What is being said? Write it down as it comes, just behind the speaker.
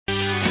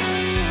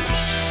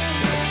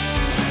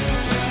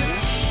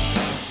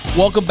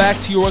Welcome back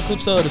to your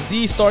episode of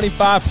the Starting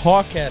Five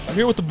podcast. I'm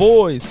here with the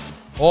boys,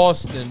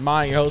 Austin,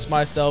 your host,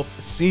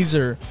 myself,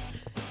 Caesar.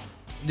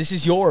 This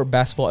is your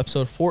basketball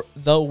episode for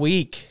the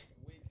week.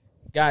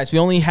 Guys, we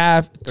only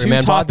have two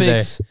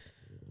topics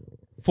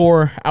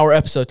for our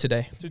episode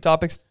today. Two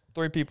topics,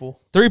 three people.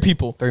 Three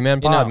people. Three-man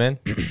pod, man.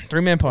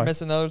 Three-man pod.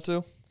 Missing the other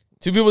two.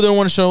 Two people didn't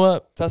want to show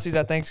up. Tussie's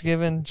at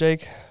Thanksgiving.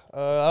 Jake.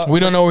 We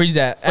don't know where he's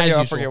at.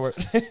 I forget where.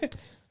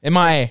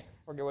 MIA.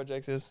 Forget what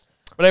Jake's is.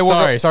 But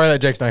hey, sorry that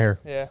Jake's not here.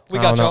 Yeah, we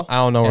got y'all. I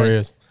don't know where he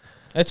is.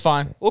 It's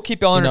fine. We'll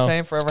keep y'all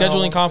entertained forever.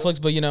 Scheduling conflicts,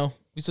 but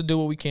we still do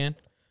what we can.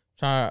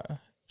 Trying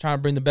to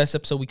bring the best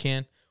episode we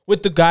can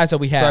with the guys that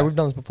we have. Sorry, we've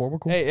done this before. We're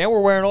cool. Hey, and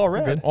we're wearing all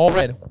red. All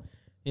red.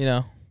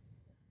 Well,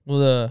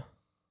 the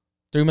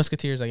Three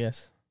Musketeers, I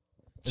guess.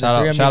 Shout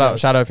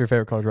out if your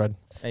favorite color is red.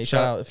 Hey,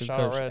 shout out if your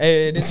color. Red.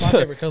 Hey, it is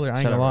my favorite color. I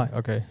ain't gonna lie.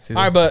 Okay. All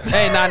right, but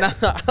hey, nah.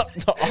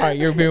 All right,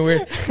 you're being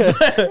weird.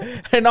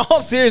 In all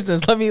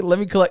seriousness, let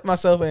me collect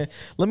myself and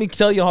let me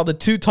tell you all the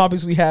two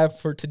topics we have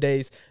for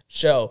today's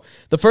show.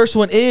 The first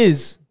one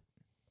is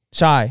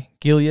Shai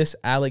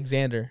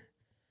Gilgeous-Alexander,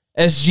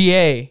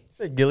 SGA.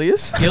 Say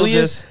Gilgeous?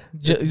 Gilgeous.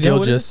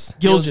 Shai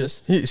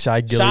Gilgeous.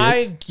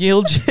 Shai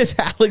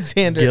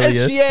Gilgeous-Alexander,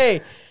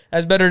 SGA,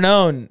 as better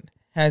known,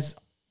 has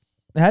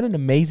had an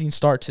amazing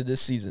start to this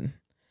season.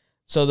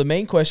 So the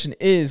main question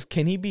is,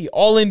 can he be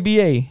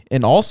All-NBA,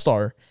 an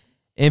All-Star,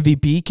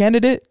 MVP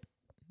candidate?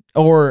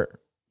 Or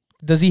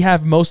does he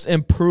have Most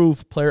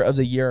Improved Player of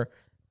the Year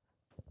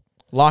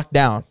locked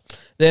down?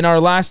 Then our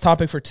last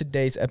topic for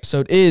today's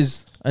episode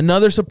is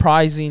another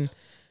surprising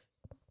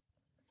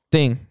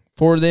thing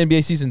for the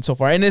NBA season so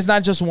far. And it's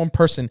not just one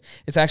person.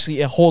 It's actually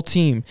a whole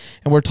team.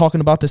 And we're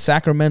talking about the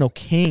Sacramento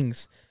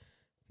Kings.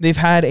 They've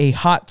had a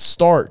hot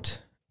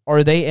start.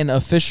 Are they an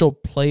official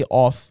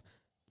playoff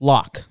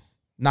lock?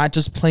 Not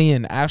just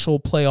playing, actual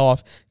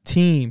playoff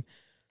team.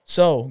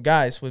 So,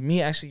 guys, with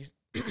me actually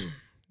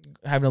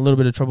having a little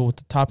bit of trouble with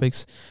the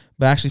topics,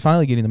 but actually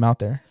finally getting them out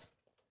there.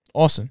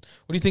 Austin,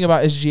 what do you think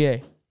about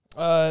SGA?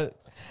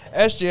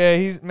 SGA,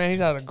 he's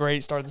had a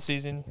great start of the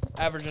season,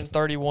 averaging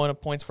 31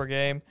 points per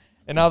game.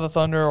 And now the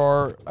Thunder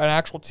are an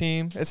actual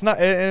team. It's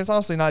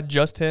honestly not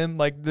just him.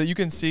 You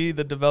can see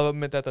the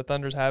development that the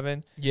Thunder's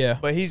having. Yeah.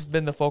 But he's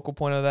been the focal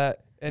point of that.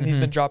 And he's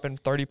been dropping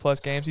 30-plus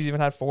games. He's even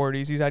had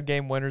 40s. He's had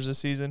game winners this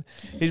season.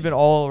 He's been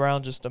all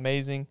around just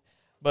amazing.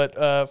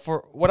 But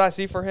for what I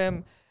see for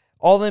him,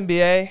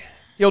 All-NBA,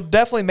 he'll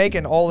definitely make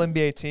an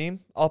All-NBA team.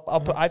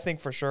 I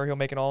think for sure he'll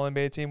make an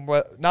All-NBA team.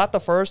 Not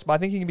the first, but I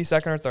think he can be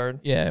second or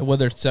third. Yeah,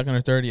 whether it's second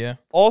or third, yeah.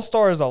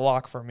 All-Star is a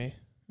lock for me.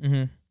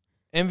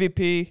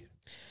 MVP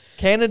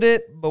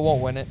candidate, but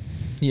won't win it.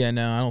 Yeah,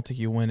 no, I don't think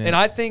you win it. And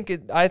I think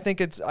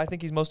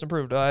he's most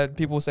improved.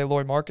 People will say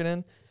Lloyd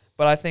Markkanen.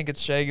 But I think it's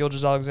Shai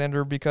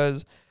Gilgeous-Alexander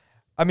because,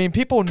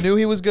 people knew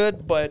he was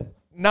good, but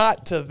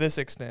not to this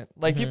extent.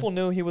 People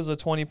knew he was a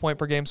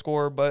 20-point-per-game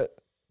scorer, but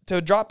to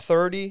drop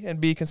 30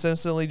 and be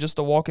consistently just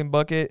a walking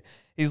bucket,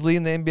 he's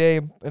leading the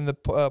NBA in the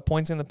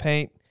points in the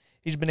paint.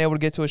 He's been able to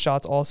get to his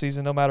shots all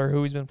season, no matter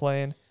who he's been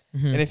playing.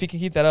 And if he can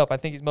keep that up, I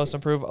think he's most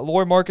improved.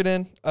 Lloyd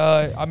Markkanen,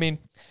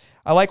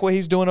 I like what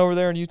he's doing over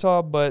there in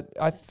Utah, but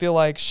I feel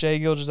like Shai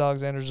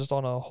Gilgeous-Alexander is just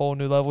on a whole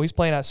new level. He's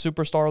playing at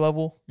superstar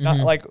level. Not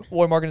like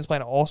Lloyd Markkanen's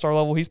playing at all-star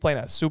level. He's playing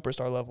at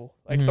superstar level.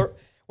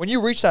 When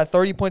you reach that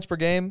 30 points per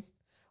game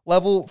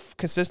level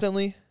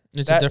consistently,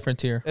 it's a different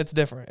tier. It's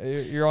different.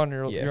 You're on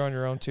your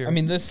own tier.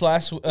 This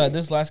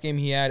last game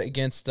he had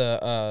against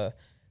the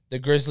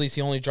Grizzlies,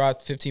 he only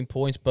dropped 15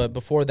 points, but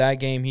before that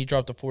game he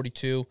dropped a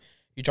 42.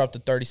 He dropped a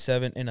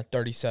 37 and a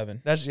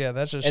 37. That's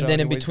just. And then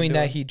in between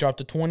that, he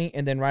dropped a 20,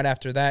 and then right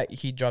after that,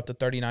 he dropped a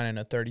 39 and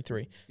a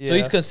 33. Yeah. So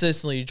he's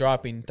consistently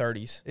dropping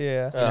 30s.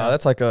 Yeah,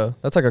 that's like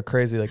a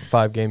crazy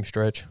 5-game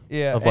stretch.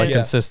 Yeah, of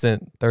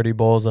consistent 30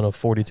 balls and a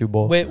 42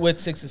 ball with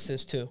 6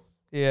 assists too.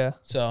 Yeah.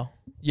 So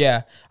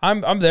yeah,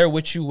 I'm there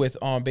with you with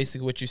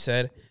basically what you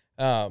said.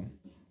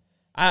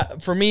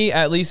 For me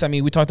at least,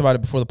 we talked about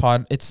it before the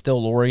pod. It's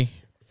still Laurie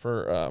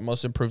for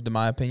most improved in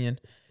my opinion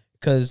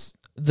because.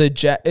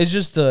 It's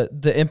just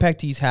the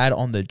impact he's had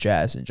on the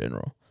Jazz in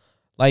general.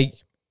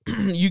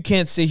 You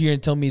can't sit here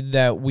and tell me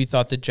that we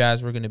thought the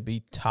Jazz were going to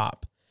be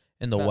top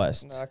in the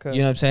West. You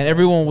know what I'm saying?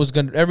 Everyone was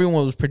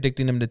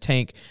predicting them to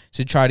tank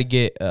to try to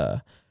get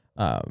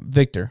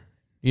Victor,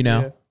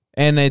 Yeah.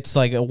 And it's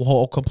like a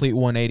whole complete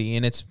 180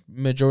 and it's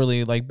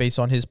majorly based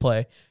on his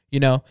play,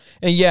 And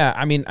yeah,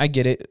 I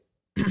get it.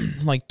 I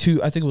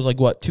think it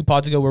was 2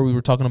 pods ago where we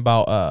were talking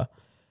about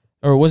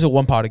or was it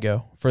 1 pod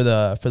ago for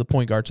the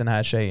point guards and I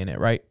had Shai in it,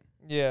 right?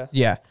 Yeah.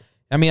 Yeah.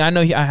 I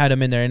know I had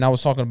him in there and I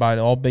was talking about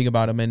it, all big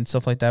about him and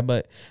stuff like that.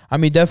 But,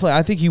 definitely,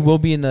 I think he will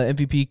be in the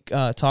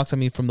MVP talks.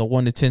 From the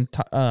 1 to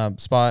 10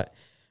 spot,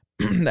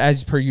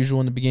 as per usual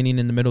in the beginning,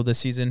 in the middle of the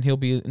season, he'll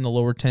be in the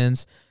lower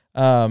 10s.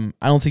 I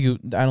don't think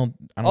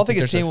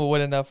his team will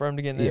win enough for him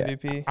to get in the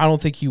MVP. I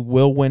don't think he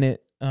will win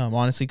it,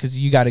 honestly, because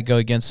you got to go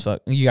against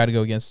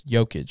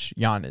Jokic,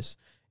 Giannis,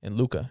 and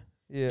Luka.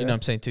 Yeah. You know what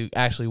I'm saying, to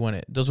actually win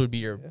it. Those would be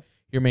your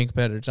main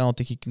competitors. I don't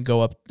think he can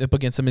go up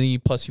against somebody,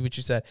 plus what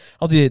you said.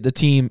 I'll do the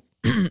team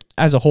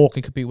as a whole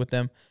can compete with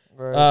them.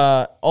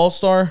 Right.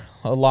 All-Star,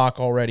 a lock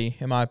already,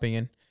 in my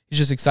opinion. He's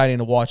just exciting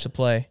to watch the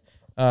play.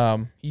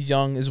 He's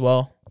young as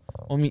well.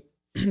 I mean,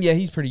 yeah,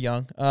 he's pretty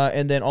young.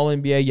 And then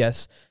All-NBA,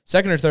 yes.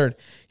 Second or third,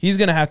 he's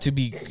gonna have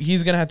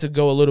to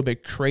go a little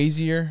bit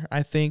crazier,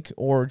 I think,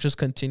 or just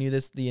continue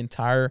this the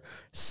entire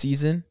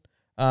season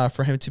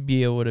for him to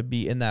be able to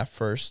be in that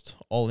first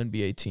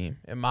All-NBA team.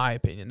 In my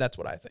opinion, that's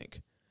what I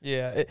think.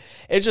 Yeah,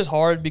 it's just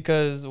hard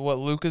because what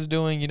Luka's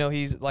doing,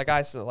 he's like how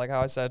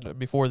I said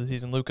before the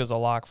season, Luka's a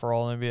lock for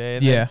All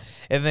NBA.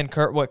 And then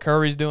what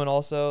Curry's doing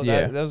also.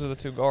 Those are the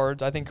two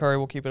guards. I think Curry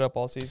will keep it up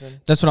all season.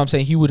 That's what I'm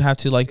saying. He would have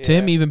to to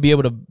him even be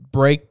able to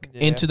break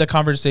into the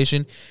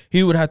conversation.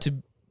 He would have to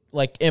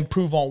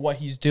improve on what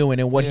he's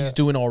doing, and what he's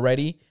doing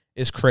already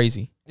is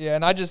crazy. Yeah,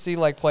 and I just see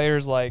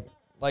players like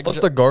plus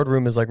the guard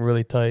room is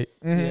really tight.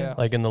 Yeah,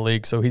 in the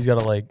league, so he's got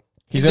to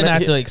He's gonna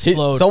have to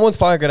explode. Someone's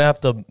probably gonna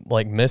have to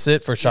miss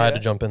it for Shai to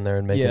jump in there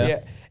and make it.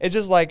 Yeah, it's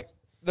just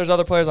there's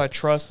other players I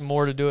trust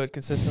more to do it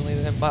consistently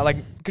than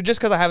him. Just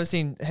because I haven't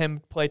seen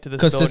him play to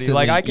this ability.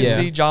 I can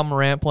see John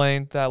Morant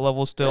playing that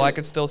level still. I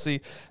can still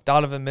see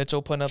Donovan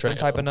Mitchell putting up them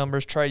type of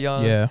numbers. Trae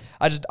Young. Yeah.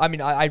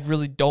 I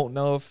really don't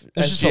know if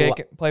SGA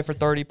can play for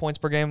 30 points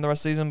per game the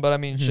rest of the season. But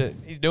shit,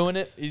 he's doing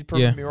it. He's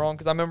proving me wrong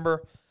because I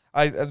remember.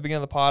 At the beginning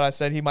of the pod, I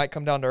said he might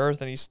come down to earth,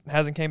 and he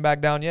hasn't came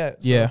back down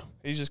yet. So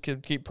he's just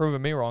keep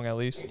proving me wrong at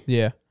least.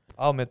 Yeah,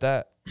 I'll admit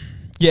that.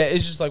 Yeah,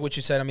 it's just like what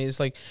you said. I mean,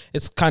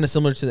 it's kind of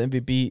similar to the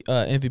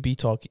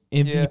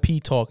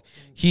MVP talk.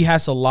 He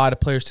has a lot of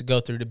players to go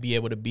through to be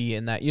able to be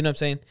in that. You know what I'm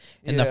saying?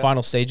 In the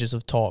final stages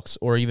of talks,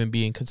 or even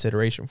be in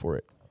consideration for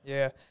it.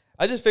 Yeah,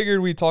 I just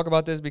figured we'd talk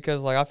about this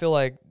because I feel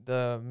like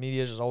the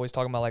media is just always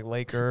talking about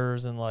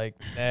Lakers and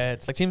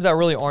Nets, teams that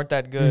really aren't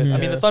that good. Mm-hmm. I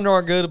mean, the Thunder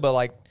aren't good,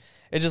 but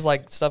it's just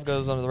stuff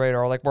goes under the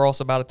radar. We're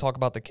also about to talk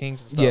about the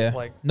Kings and stuff.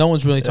 Yeah. No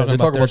one's really talking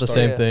about the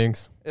same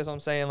things. That's what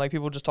I'm saying.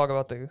 People just talk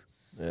about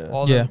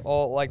all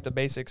the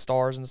basic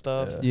stars and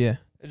stuff. Yeah.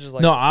 It's just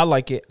no, I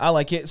like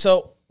it.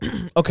 So,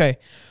 okay.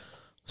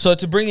 So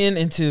to bring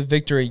into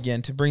Victor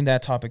again, to bring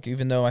that topic,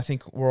 even though I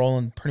think we're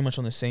all pretty much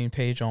on the same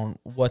page on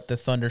what the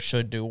Thunder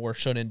should do or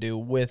shouldn't do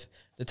with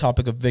the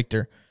topic of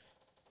Victor.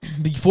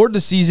 Before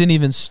the season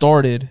even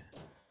started,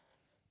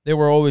 there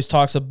were always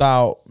talks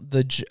about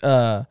the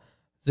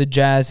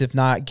Jazz, if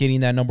not getting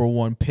that number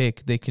one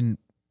pick, they can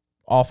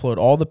offload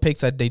all the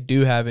picks that they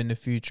do have in the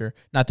future.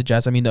 Not the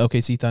Jazz, I mean the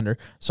OKC Thunder.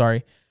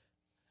 Sorry.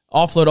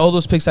 Offload all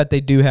those picks that they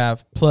do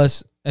have,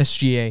 plus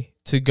SGA,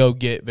 to go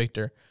get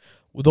Victor.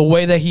 The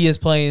way that he is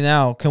playing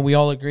now, can we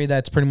all agree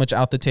that's pretty much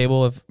out the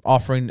table of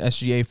offering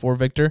SGA for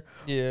Victor?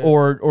 Yeah.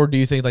 Or do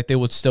you think they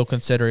would still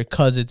consider it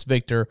because it's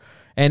Victor,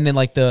 and then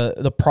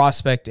the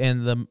prospect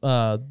and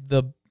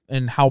the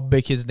and how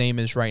big his name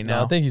is right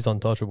now? I think he's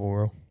untouchable,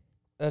 bro.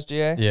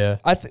 SGA? Yeah.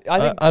 I think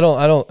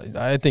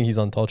I think he's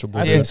untouchable.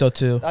 I think so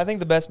too. I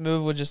think the best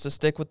move was just to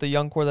stick with the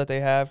young core that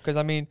they have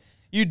because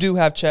you do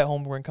have Chet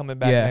Holmgren coming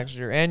back next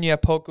year, and you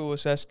have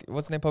Pokusevski.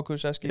 What's his name?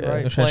 Pokusevski,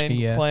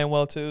 right? Playing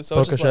well too. So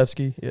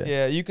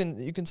Pokusevski,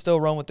 you can still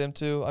run with them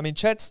too. I mean,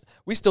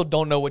 we still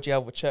don't know what you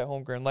have with Chet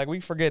Holmgren. We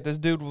forget this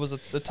dude was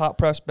the top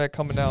prospect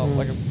coming out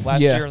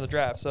last year in the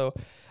draft. So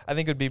I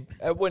think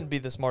it wouldn't be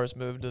the smartest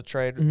move to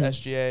trade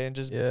SGA and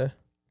just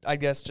I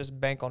guess just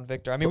bank on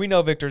Victor. I mean, we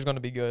know Victor's going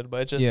to be good,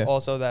 but it's just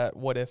also that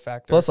what if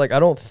factor. Plus,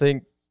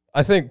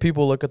 I think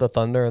people look at the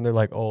Thunder and they're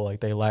like, oh,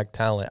 they lack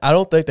talent. I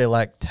don't think they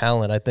lack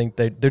talent. I think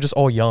they're just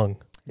all young.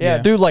 Yeah,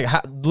 dude.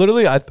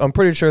 Literally, I'm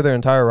pretty sure their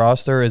entire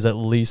roster is at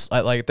least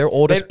their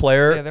oldest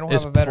player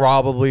is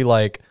probably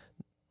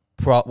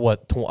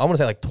I want to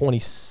say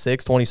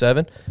 26,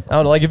 27. I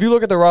don't know. If you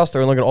look at the roster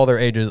and look at all their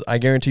ages, I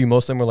guarantee you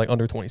most of them are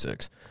under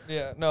 26.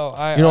 Yeah, no,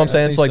 you know what I'm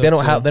saying? So they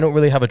don't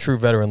really have a true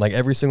veteran.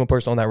 Every single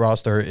person on that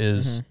roster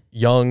is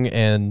young,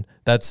 and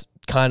that's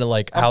kind of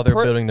how they're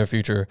building their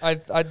future.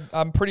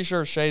 I'm pretty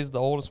sure Shea's the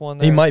oldest one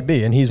there. He might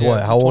be, and he's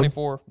what? How old?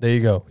 24. There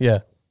you go. Yeah.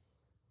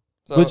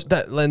 So,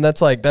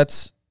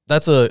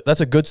 that's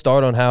a good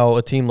start on how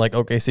a team like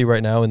OKC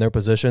right now in their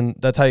position.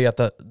 That's how you have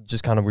to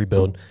just kind of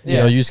rebuild. You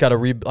know, you just got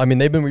to I mean,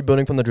 they've been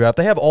rebuilding from the draft.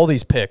 They have all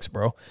these picks,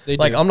 bro.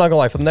 I'm not gonna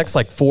lie. For the next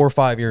 4 or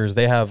 5 years,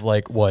 they have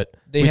what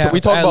we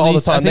talk about all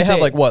the time. They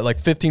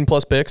have 15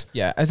 plus picks.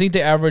 Yeah, I think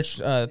they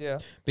averaged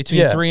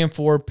between 3 and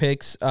 4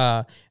 picks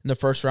in the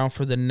first round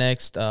for the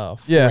next 4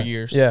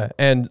 years. Yeah,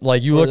 and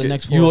you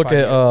look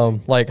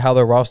at how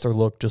their roster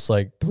looked just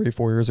 3 or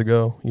 4 years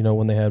ago. You know,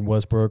 when they had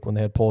Westbrook, when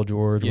they had Paul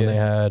George, when they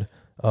had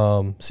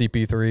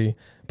CP3,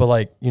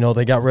 but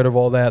they got rid of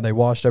all that. They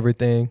washed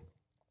everything.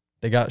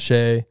 They got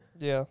Shea.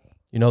 Yeah.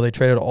 They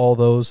traded all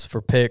those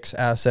for picks,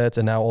 assets,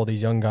 and now all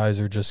these young guys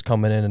are just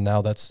coming in, and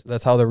now that's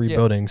how they're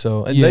rebuilding.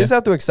 So they just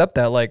have to accept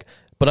that.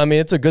 But I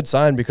mean, it's a good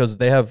sign because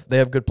they have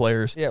good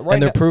players,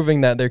 and they're proving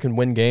that they can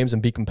win games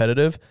and be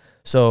competitive.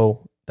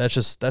 So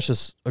that's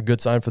just a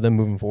good sign for them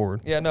moving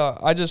forward. Yeah, no,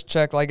 I just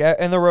checked. Like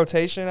in the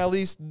rotation, at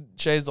least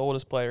Shea's the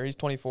oldest player. He's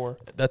 24.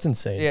 That's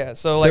insane. Yeah,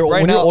 so like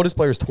when your oldest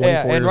player is 24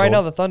 yeah, and years right old.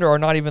 now the Thunder are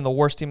not even the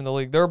worst team in the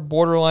league. They're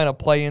borderline a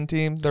play-in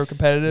team. They're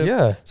competitive.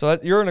 Yeah. So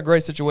you're in a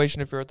great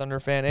situation if you're a Thunder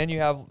fan, and you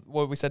have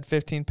what we said,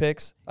 15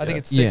 picks. I think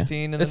it's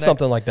 16 in the it's next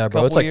something like that,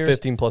 bro. It's like years.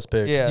 15 plus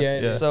picks.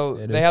 Yeah. So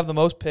they have the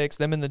most picks.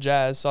 Them and the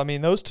Jazz. So I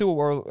mean, those two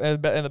are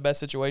in the best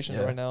situations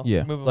right now.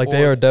 Yeah. Moving like forward.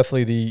 they are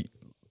definitely the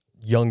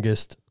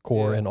youngest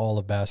core in all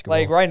of basketball.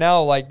 Like right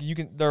now, like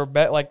they're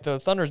like the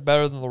Thunder's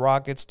better than the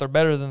Rockets. They're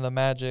better than the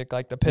Magic.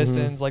 Like the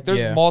Pistons. Like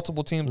there's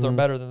multiple teams that are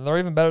better than. They're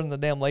even better than the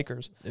damn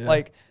Lakers. Yeah.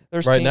 Like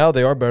there's right now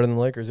they are better than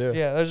the Lakers. Yeah.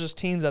 Yeah. There's just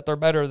teams that they're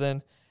better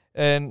than,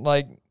 and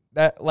like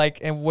that. Like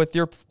and with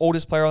your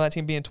oldest player on that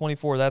team being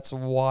 24, that's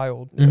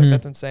wild. Like,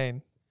 that's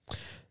insane.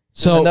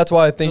 So and that's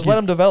why I think just let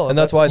him develop. And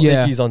that's why I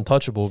think he's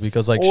untouchable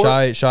because like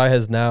Shai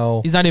has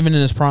now he's not even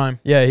in his prime.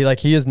 Yeah,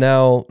 he has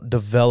now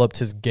developed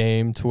his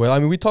game to where I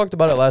mean we talked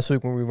about it last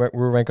week when we were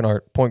ranking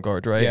our point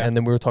guards, right? Yeah. And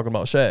then we were talking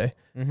about Shai.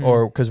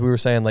 Or because we were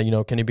saying like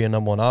can he be a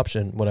number one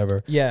option,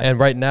 whatever. Yeah. And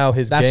right now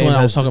that's game when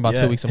I was talking about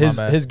 2 weeks ago.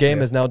 His game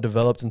has now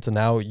developed into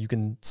now you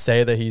can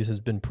say that he has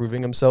been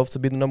proving himself to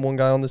be the number one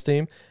guy on this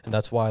team, and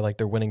that's why like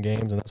they're winning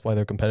games and that's why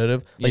they're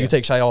competitive. Like you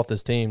take Shai off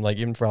this team, like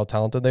even for how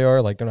talented they are,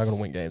 like they're not going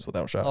to win games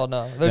without Shai. Oh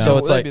no. So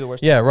it's like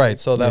right.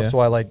 So that's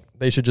why like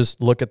they should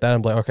just look at that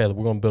and be like, okay,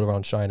 we're going to build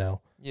around Shai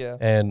now. Yeah.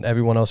 And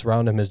everyone else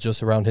around him is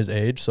just around his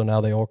age. So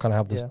now they all kind of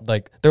have this,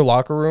 like, their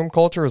locker room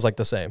culture is like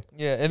the same.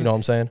 Yeah. And, you know what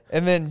I'm saying?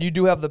 And then you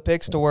do have the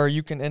picks to where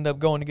you can end up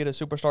going to get a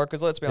superstar.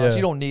 Because let's be honest,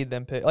 you don't need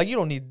them picks. Like, you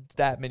don't need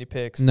that many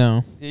picks.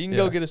 No. You can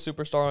go get a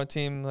superstar on a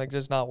team, like,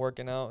 just not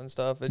working out and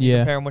stuff. And you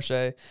can pair him with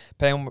Shai,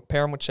 pair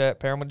him with Chet,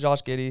 pair him with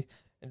Josh Giddey,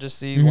 and just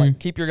see, like,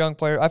 keep your young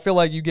player. I feel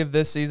like you give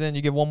this season,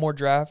 you give one more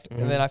draft,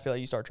 and then I feel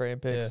like you start trading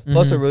picks. Yeah.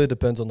 Plus, it really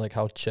depends on, like,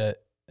 how Chet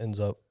ends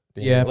up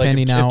being. Yeah, like,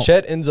 if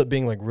Chet ends up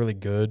being, like, really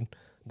good,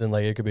 then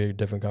like it could be a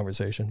different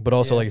conversation. But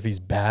also like if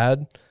he's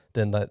bad,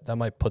 then that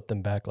might put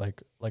them back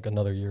like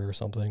another year or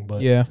something.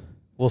 But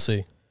we'll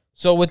see.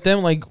 So with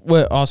them, like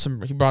what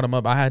awesome he brought them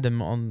up. I had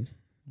them on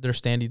their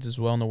standings as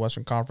well in the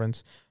Western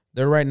Conference.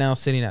 They're right now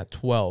sitting at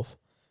 12.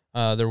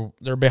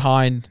 They're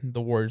behind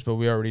the Warriors, but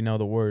we already know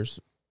the Warriors.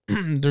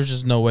 There's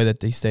just no way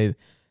that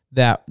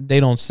they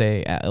don't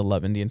stay at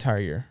 11 the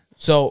entire year.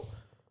 So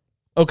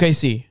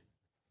OKC.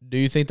 Do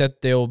you think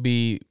that they'll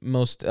be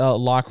most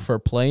locked for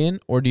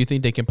play-in, or do you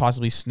think they can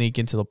possibly sneak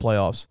into the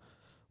playoffs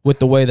with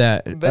the way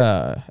that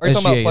are you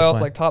talking about playoffs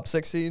like top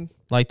 6 seed?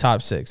 Like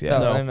top 6, yeah.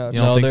 No, you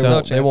don't think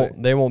so?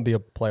 They won't be a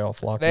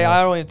playoff lock.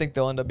 I don't even think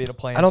they'll end up being a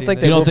play-in. I don't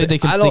think you don't think they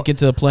can sneak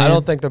into the play-in? I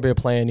don't think they'll be a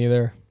play-in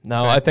either.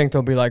 No, I think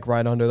they'll be like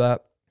right under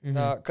that.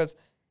 No, because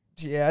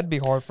it'd be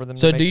hard for them.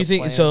 So to do you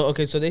think so?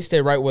 Okay, so they stay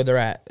right where they're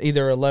at,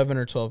 either 11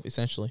 or 12,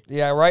 essentially.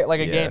 Yeah, right.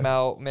 Like a game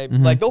out, maybe.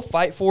 Like they'll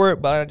fight for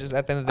it, but just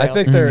at the end of the day,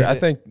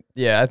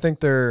 I think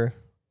they're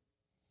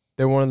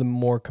one of the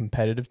more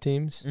competitive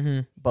teams.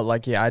 But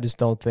like, I just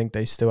don't think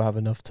they still have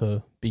enough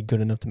to be good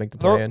enough to make the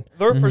play-in.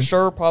 They're for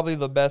sure probably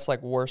the best,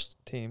 like worst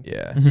team.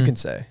 Yeah, you can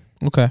say.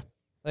 Okay.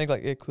 I think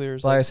like it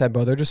clears. Like I said,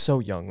 bro, they're just so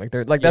young. Like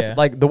they're like that's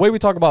like the way we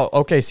talk about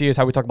OKC is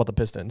how we talk about the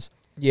Pistons.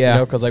 Yeah, you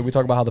know, because like we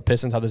talk about how the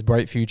Pistons have this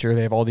bright future.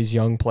 They have all these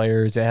young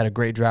players. They had a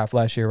great draft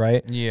last year,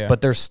 right? Yeah,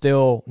 but they're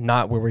still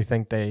not where we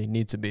think they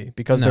need to be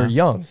because they're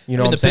young. You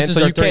know what I'm saying?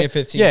 So you can't.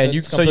 15,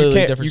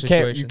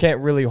 you can't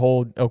really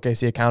hold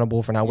OKC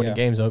accountable for not winning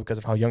games though because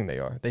of how young they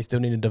are. They still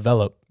need to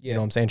develop. You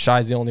know what I'm saying?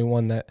 Shai's the only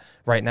one that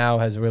right now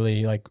has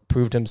really like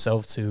proved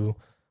himself to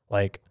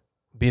like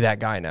be that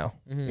guy now.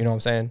 You know what I'm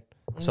saying?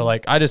 So,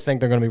 like, I just think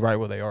they're going to be right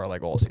where they are,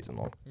 like, all season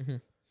long.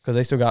 Because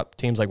they still got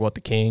teams like,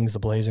 the Kings, the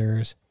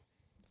Blazers.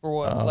 For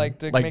what?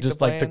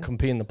 To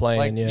compete in the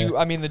play-in,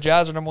 I mean, the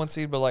Jazz are number 1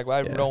 seed, but, like,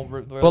 I don't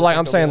really But, like,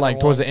 I'm saying,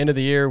 like, towards the end of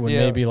the year when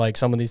maybe, like,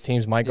 some of these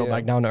teams might go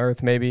back down to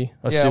earth, maybe.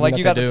 Yeah, like,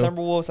 you got the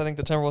Timberwolves. I think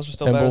the Timberwolves are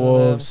still better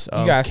than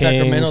them. You got Kings,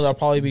 Sacramento. They'll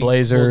probably be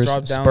Blazers,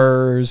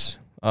 Spurs,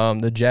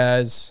 the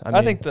Jazz.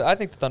 I think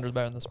the Thunder's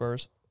better than the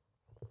Spurs.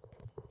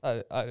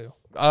 I do.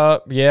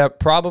 Yeah,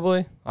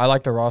 probably. I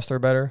like the roster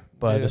better,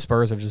 but the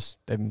Spurs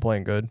they've been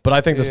playing good. But I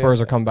think the Spurs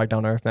are coming back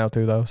down to earth now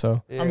too, though.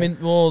 So I mean,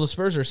 the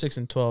Spurs are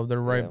 6-12.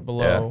 They're right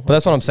below. Yeah. But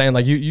that's what I'm saying.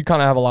 Like you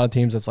kind of have a lot of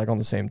teams that's like on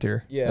the same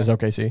tier as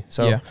OKC.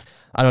 So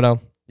I don't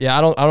know. Yeah,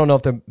 I don't know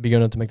if they're big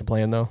enough to make the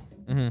play-in though.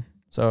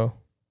 So,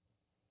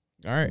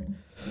 all right.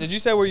 Did you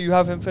say where you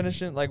have him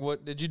finishing? Like,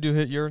 what did you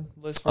hit your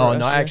list for? Oh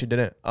no, I actually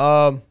didn't.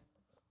 All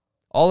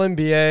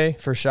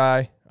NBA for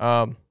Shai.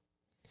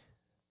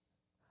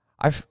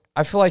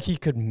 I feel like he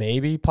could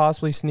maybe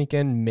possibly sneak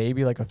in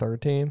maybe like a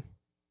third team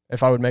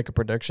if I would make a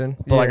prediction.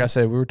 But like I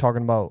said, we were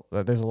talking about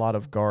there's a lot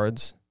of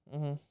guards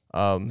in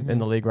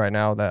the league right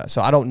now.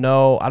 So I don't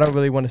know. I don't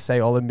really want to say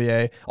all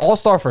NBA.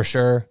 All-Star for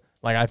sure.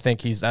 Like I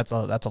think that's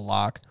a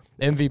lock.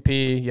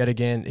 MVP yet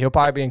again. He'll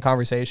probably be in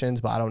conversations,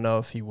 but I don't know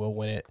if he will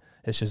win it.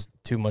 It's just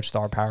too much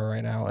star power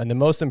right now. And the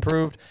most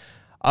improved,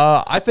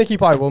 I think he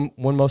probably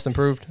won most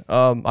improved.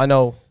 I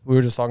know we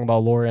were just talking about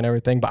Laurie and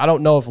everything, but I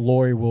don't know if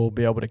Laurie will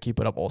be able to keep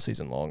it up all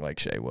season long like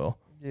Shai will.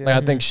 Yeah. Like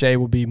I think Shai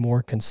will be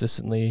more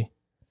consistently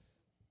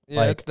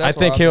Yeah, I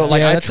think he'll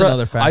like.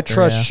 I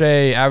trust yeah.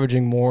 Shea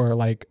averaging more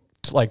like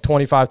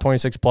 25,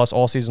 26 plus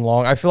all season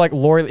long. I feel like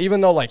Laurie,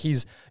 even though like you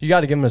got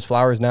to give him his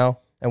flowers now,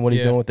 and what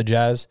he's doing with the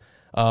Jazz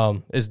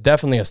is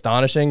definitely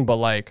astonishing. But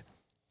like,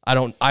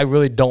 I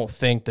really don't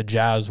think the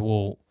Jazz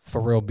will for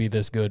real be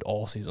this good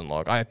all season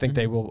long. I think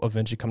they will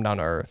eventually come down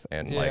to earth.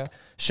 And like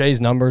Shea's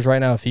numbers right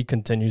now, if he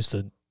continues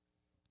to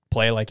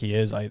play like he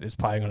is, it's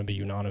probably going to be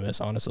unanimous,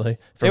 honestly,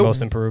 for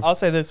most improved. I'll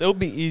say this: it'll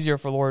be easier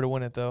for Laurie to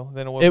win it though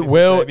than it will. It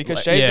will Shea,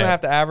 because Shea's going to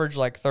have to average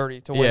like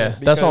 30 to win. Yeah,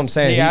 it that's what I'm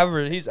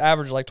saying. He's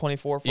averaged like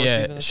 24 for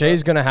a season.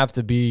 Shea's going to have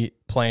to be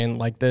playing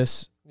like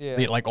this.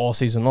 Yeah. Like all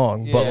season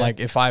long. Yeah. But like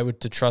if I were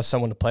to trust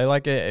someone to play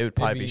like it would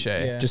probably be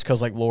Shea. Yeah. Just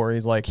because like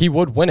Laurie's like he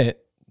would win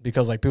it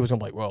because like people's gonna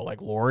be like, well,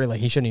 like Laurie, like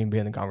he shouldn't even be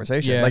in the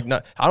conversation. Yeah. Like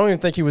I don't even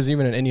think he was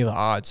even in any of the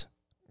odds.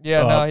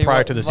 Yeah,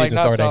 prior to the season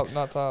starting.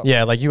 Not top.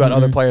 Yeah, like you had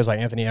other players like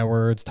Anthony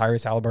Edwards,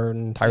 Tyrese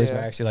Halliburton, Tyrese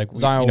Maxey, like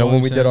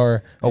when we did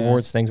our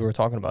awards things, we were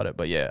talking about it.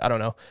 But yeah, I don't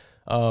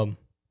know.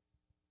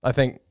 I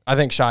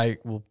think Shai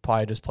will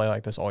probably just play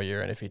like this all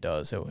year, and if he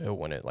does, he'll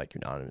win it like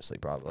unanimously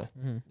probably.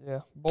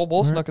 Yeah,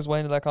 Bull snuck his way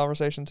into that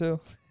conversation too.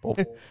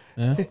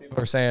 Yeah, people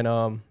are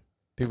saying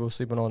people are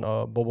sleeping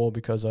on Bull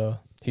because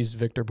he's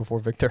Victor before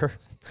Victor.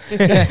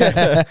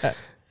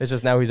 It's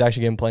just now he's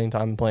actually getting playing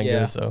time and playing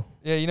good. So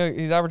yeah,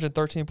 he's averaging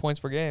 13 points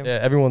per game. Yeah,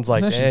 everyone's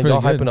like, "Damn,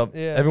 y'all hyping up."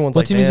 Yeah. Everyone's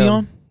what like, team is he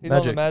on? He's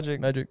on the Magic.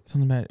 He's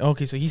on the Magic.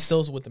 Okay, so he's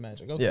still with the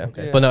Magic. Okay, yeah.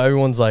 Okay. But now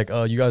everyone's like,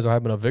 you guys are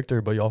hyping up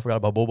Victor, but y'all forgot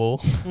about Bobo.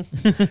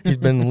 He's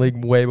been in the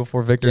league way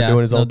before Victor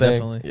doing his own thing.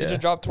 Definitely. Yeah. He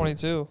just dropped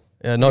 22.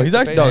 Yeah, no, he's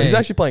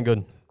actually playing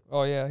good.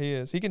 Oh yeah, he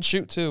is. He can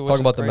shoot too.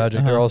 Talking about the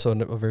Magic, they're also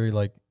a very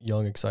like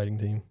young, exciting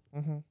team.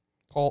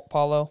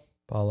 Paulo,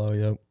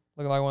 yep.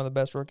 Looking like one of the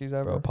best rookies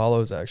ever. Bro,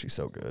 Paulo's actually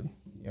so good.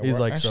 Yeah,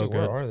 he's like so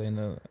good. Where are they in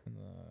the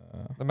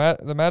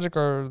Magic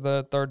are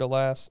the third to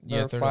last.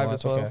 They're 5 to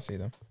 12. Okay, I see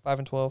them. 5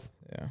 and 12.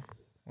 Yeah.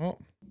 Well,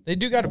 they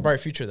do got a bright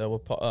future though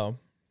with Paolo.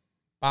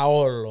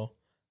 How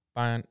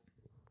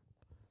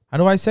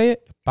do I say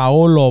it?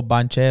 Paolo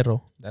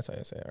Banchero. That's how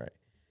I say it, right?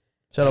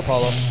 Shout out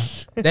Paulo.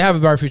 They have a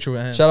bright future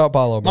with him. Shout out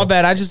Paulo, bro. My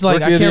bad. I just I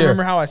can't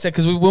remember how I said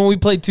because when we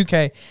played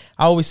 2K,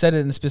 I always said it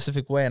in a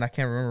specific way, and I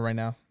can't remember right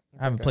now.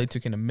 I haven't played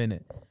 2K in a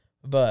minute,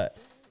 but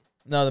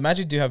no, the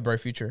Magic do have a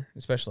bright future,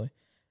 especially.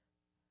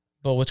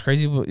 But what's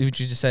crazy? What you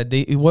just said?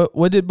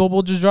 What did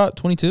Bobo just drop?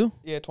 22?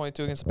 Yeah,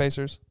 22 against the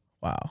Pacers.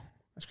 Wow,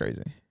 that's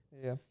crazy.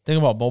 Yeah. Think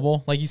about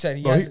Bobo. Like you said,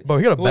 he got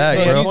a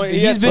bag, bro.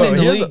 He's been in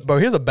the league. Bro,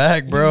 he has a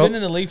bag, bro. He's been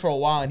in the league for a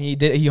while, and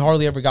he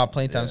hardly ever got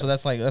playing time. So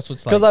that's what's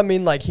like. Because I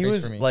mean, like he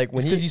was like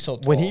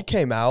when he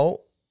came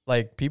out,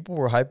 like people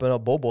were hyping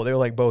up Bobo. They were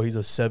like, "Bro, he's a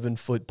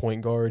 7-foot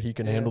point guard. He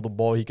can handle the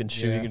ball. He can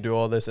shoot. He can do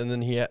all this." And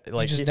then he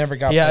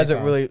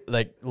hasn't really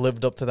like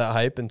lived up to that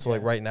hype until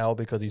like right now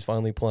because he's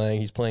finally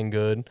playing. He's playing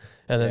good.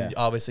 And then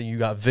obviously you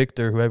got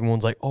Victor, who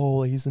everyone's like,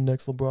 "Oh, he's the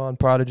next LeBron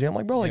prodigy." I'm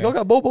like, bro, like y'all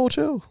got Bobo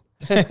too.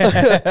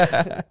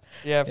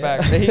 Yeah,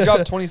 fact. He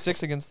dropped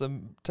 26 against the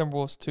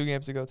Timberwolves 2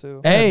 games ago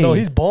too. Hey, no,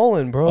 he's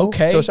balling, bro.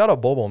 Okay, so shout out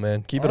Bobo,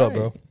 man. Keep it up,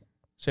 bro.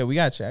 Shit, we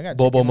got you. I got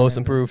Bobo most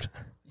improved.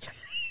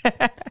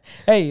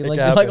 Hey,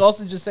 like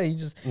Austin just said,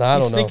 he's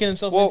thinking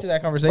himself into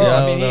that conversation.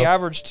 Well, I mean, he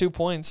averaged 2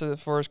 points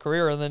for his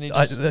career, and then now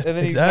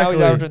he's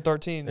averaging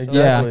 13. So.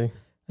 Exactly. Yeah,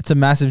 it's a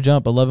massive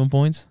jump. 11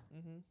 points.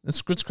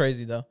 It's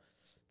crazy though.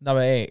 No,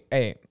 but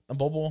hey,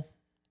 Bobo,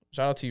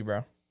 shout out to you,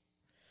 bro.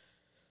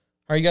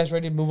 Are you guys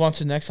ready to move on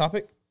to the next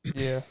topic?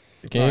 Yeah.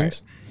 The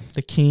Kings? Right.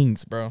 The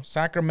Kings, bro.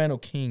 Sacramento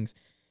Kings.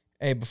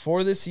 Hey,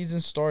 before this season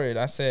started,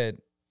 I said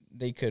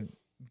they could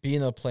be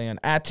in the play-in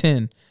at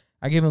 10.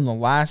 I gave them the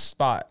last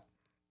spot.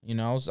 You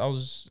know, I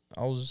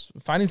was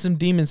finding some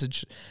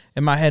demons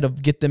in my head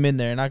of get them in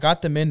there, and I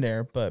got them in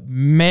there. But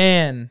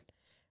man,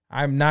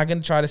 I'm not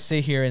gonna try to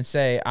sit here and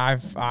say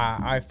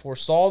I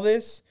foresaw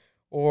this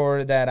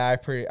or that I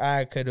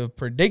could have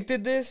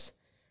predicted this.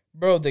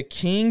 Bro, the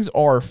Kings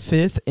are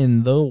 5th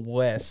in the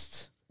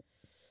West.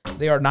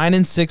 They are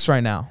 9-6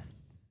 right now.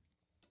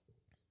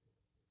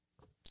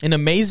 An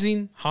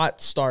amazing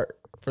hot start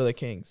for the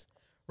Kings.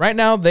 Right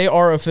now, they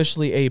are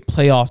officially a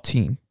playoff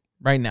team.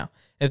 Right now.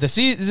 If the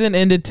season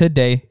ended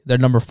today, they're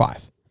number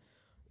 5.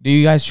 Do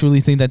you guys truly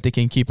think that they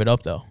can keep it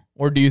up, though?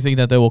 Or do you think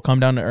that they will come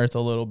down to earth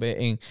a little bit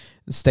and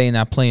stay in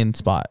that playing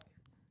spot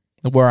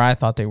where I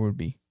thought they would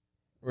be,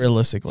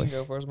 realistically? You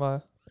go first,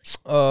 Maya.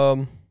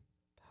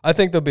 I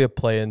think they'll be a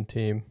play-in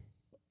team.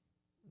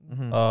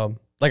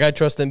 Like I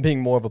trust them being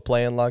more of a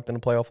play-in lock than a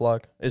playoff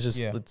lock. It's just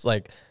it's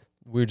like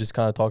we just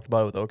kind of talked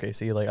about it with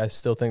OKC. Like I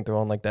still think they're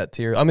on like that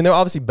tier. I mean, they're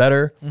obviously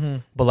better,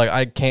 but like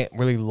I can't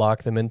really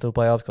lock them into the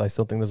playoffs because I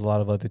still think there's a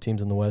lot of other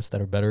teams in the West that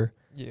are better.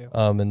 Yeah.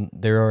 And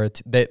they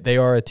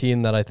are a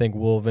team that I think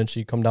will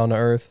eventually come down to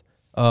earth.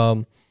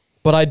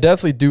 But I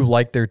definitely do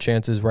like their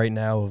chances right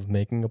now of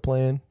making a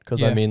play-in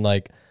because I mean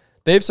like.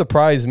 They've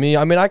surprised me.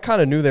 I mean, I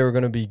kind of knew they were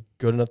going to be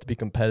good enough to be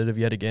competitive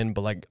yet again,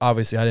 but like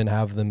obviously I didn't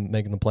have them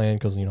making the plan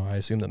because I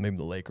assumed that maybe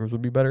the Lakers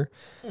would be better.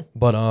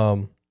 But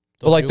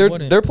like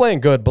they're playing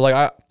good. But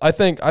like I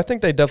think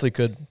they definitely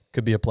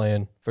could be a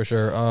play-in for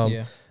sure.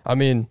 I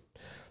mean,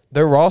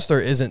 their roster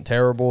isn't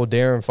terrible.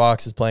 Darren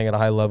Fox is playing at a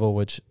high level,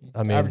 which,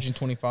 I mean. Averaging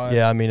 25.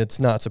 Yeah, I mean, it's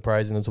not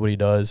surprising. That's what he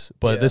does.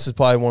 But this is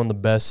probably one of the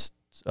best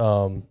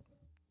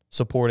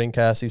supporting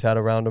cast he's had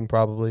around him,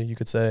 probably, you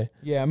could say.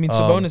 Yeah, I mean,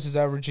 Sabonis is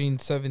averaging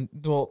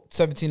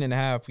 17 and a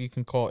half. You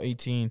can call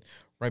 18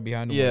 right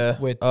behind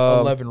him with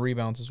 11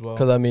 rebounds as well.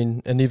 Because, I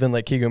mean, and even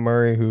like Keegan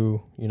Murray,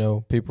 who, you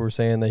know, people were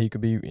saying that he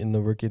could be in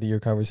the Rookie of the Year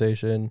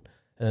conversation.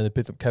 And they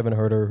picked up Kevin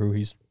Huerter, who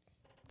he's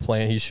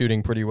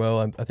shooting pretty well.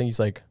 I think he's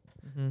like,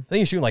 I think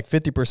he's shooting like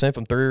 50%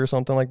 from three or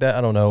something like that.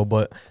 I don't know.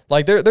 But,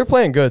 like, they're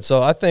playing good.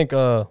 So, I think,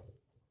 I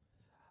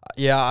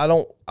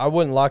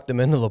wouldn't lock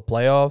them into the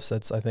playoffs.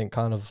 That's, I think,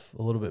 kind of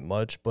a little bit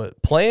much.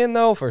 But playing,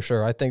 though, for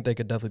sure, I think they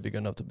could definitely be good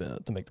enough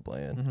to make the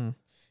play-in.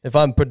 If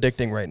I'm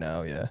predicting right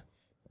now, yeah.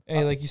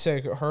 Hey, like you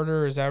said,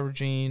 Herter is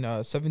averaging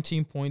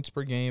 17 points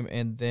per game,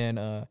 and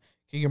then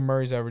Keegan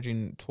Murray's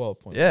averaging 12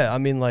 points. Yeah, I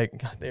mean, like,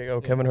 there you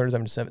go. Kevin Huerter's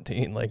averaging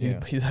 17. Like,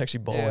 he's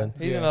actually balling.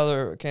 Yeah, he's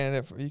another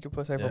candidate you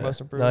could say for most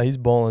improved. No, he's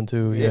balling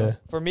too. Yeah.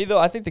 For me though,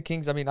 I think the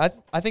Kings. I mean,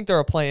 I think they're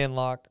a play-in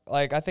lock.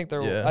 Like, I think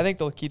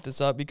they'll keep this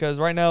up because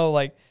right now,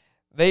 like,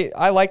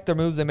 I like their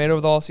moves they made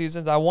over the all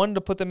seasons. I wanted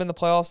to put them in the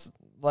playoffs,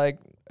 like,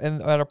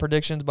 at our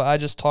predictions, but I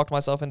just talked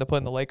myself into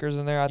putting the Lakers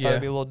in there. I thought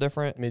it'd be a little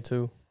different. Me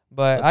too.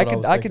 But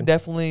I could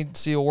definitely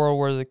see a world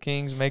where the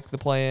Kings make the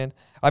play-in.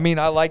 I mean,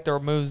 I like their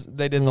moves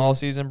they did in the all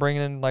season,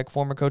 bringing in like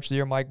former coach of the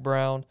year Mike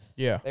Brown.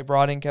 Yeah, they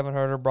brought in Kevin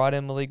Huerter, brought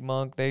in Malik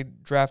Monk. They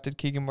drafted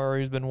Keegan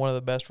Murray, who's been one of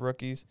the best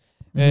rookies,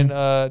 and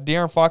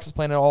De'Aaron Fox is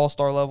playing at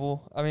all-star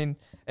level. I mean,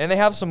 and they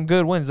have some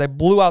good wins. They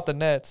blew out the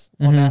Nets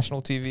on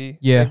national TV.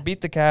 Yeah, they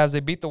beat the Cavs, they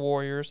beat the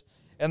Warriors.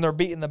 And they're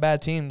beating the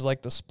bad teams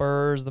like the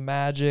Spurs, the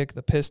Magic,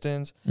 the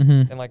Pistons,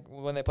 and like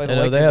when they play the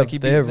Lakers,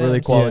 they have really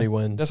quality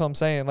wins. That's what I'm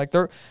saying. Like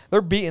they're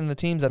beating the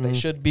teams that they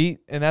should beat,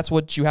 and that's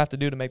what you have to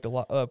do to make the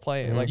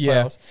play.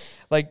 Playoffs.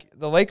 Like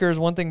the Lakers,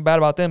 one thing bad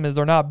about them is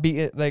they're not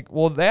beating. Like,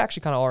 well, they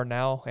actually kind of are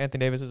now.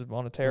 Anthony Davis is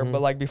on a tear, but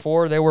like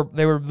before they were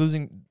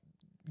losing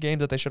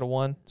games that they should have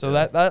won. So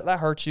that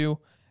hurts you,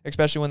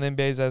 especially when the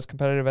NBA is as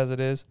competitive as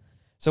it is.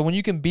 So when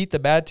you can beat the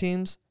bad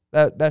teams,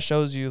 that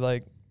shows you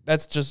like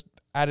that's just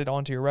added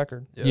onto your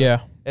record.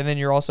 Yeah. And then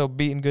you're also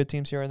beating good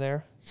teams here and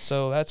there.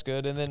 So that's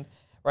good. And then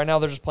right now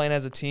they're just playing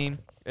as a team.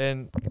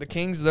 And the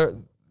Kings, I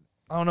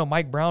don't know,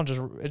 Mike Brown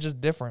it's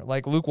just different.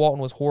 Like Luke Walton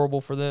was horrible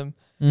for them.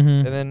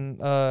 And then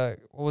what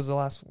was the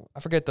last – I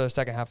forget the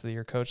second half of the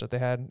year coach that they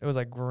had. It was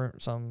like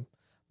something.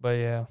 But,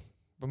 yeah.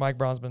 But Mike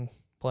Brown's been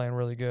playing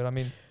really good. I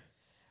mean,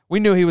 we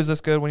knew he was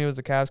this good when he was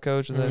the Cavs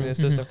coach and then the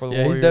assistant for the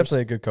Warriors. He's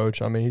definitely a good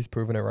coach. I mean, he's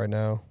proven it right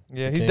now.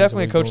 Yeah, he's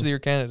definitely a coach of the year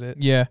candidate.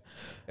 Yeah.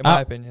 In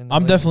my opinion.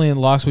 I'm definitely in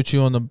locks with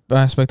you on the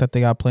aspect that they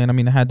got playing. I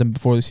mean, I had them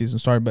before the season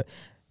started, but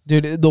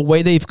dude, the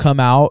way they've come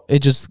out,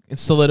 it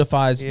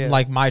solidifies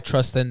like my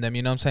trust in them.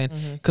 You know what I'm saying?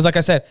 Because like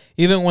I said,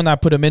 even when I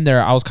put them in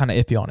there, I was kind of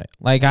iffy on it.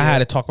 Like I had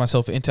to talk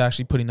myself into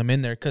actually putting them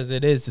in there because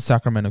it is the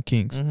Sacramento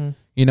Kings.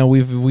 You know,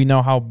 we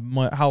know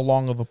how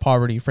long of a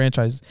poverty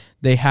franchise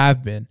they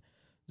have been.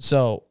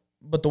 So,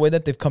 but the way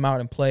that they've come out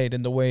and played,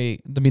 and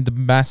the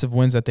massive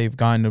wins that they've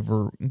gotten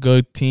over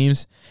good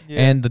teams,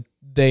 and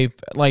they've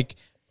like.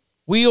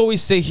 We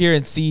always sit here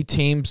and see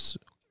teams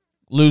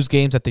lose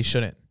games that they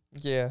shouldn't.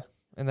 Yeah,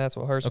 and that's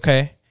what hurts.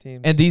 Okay,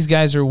 teams. And these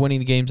guys are winning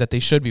the games that they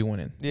should be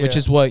winning, which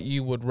is what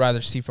you would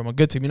rather see from a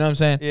good team. You know what I'm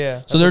saying?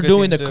 Yeah. So they're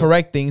doing the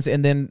correct things,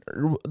 and then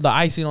the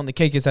icing on the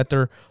cake is that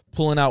they're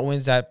pulling out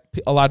wins that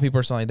a lot of people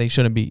are saying they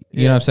shouldn't be.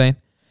 You know what I'm saying?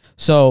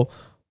 So,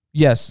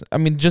 yes, I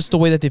mean just the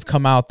way that they've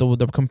come out,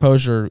 the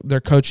composure, their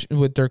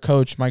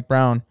coach Mike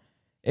Brown,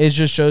 it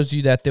just shows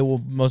you that they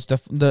will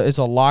it's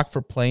a lock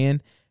for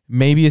playing.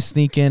 Maybe a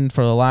sneak in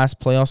for the last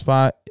playoff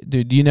spot.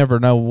 Dude, you never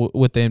know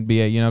with the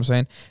NBA. You know what I'm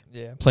saying?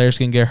 Yeah. Players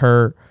can get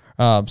hurt.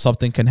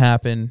 Something can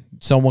happen.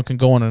 Someone can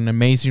go on an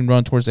amazing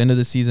run towards the end of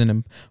the season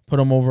and put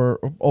them over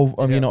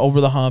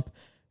the hump.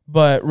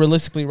 But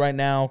realistically, right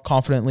now,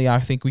 confidently, I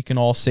think we can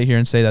all sit here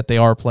and say that they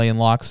are playing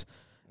locks.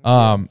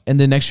 And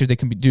then next year they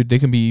can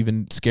be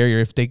even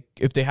scarier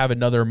if they have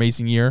another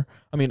amazing year.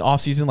 I mean,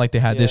 off season like they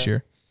had this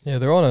year. Yeah,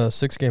 they're on a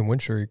 6-game win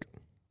streak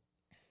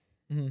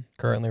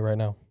currently right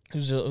now.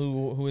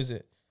 Who is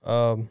it?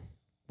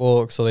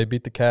 Well, so they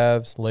beat the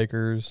Cavs,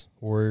 Lakers,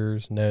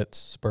 Warriors, Nets,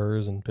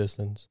 Spurs, and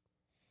Pistons.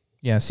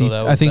 Yeah, see,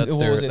 so I think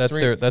that's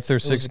their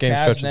 6-game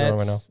stretches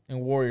right now.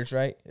 And Warriors,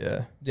 right?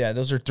 Yeah,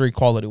 those are 3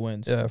 quality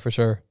wins. Yeah, for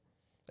sure.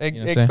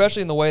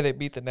 Especially in the way they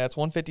beat the Nets,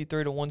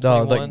 153 to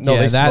 121.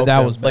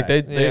 That was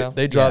bad.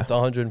 They dropped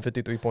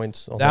 153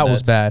 points. On that the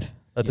was bad.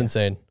 That's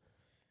insane.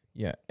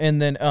 Yeah,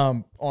 and then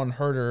on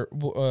Herter,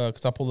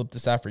 because I pulled up the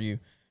stat for you.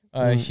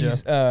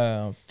 He's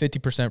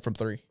 50% from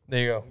 3. There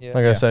you go. Yeah.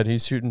 Like I said,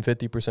 he's shooting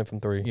 50% from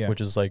 3,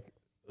 which is like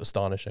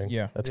astonishing.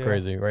 Yeah, that's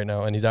crazy right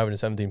now, and he's averaging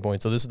 17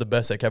 points. So this is the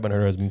best that Kevin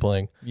Huerter has been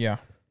playing. Yeah.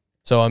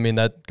 So I mean,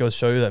 that goes to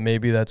show you that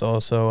maybe that's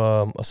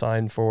also a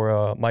sign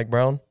for Mike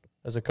Brown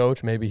as a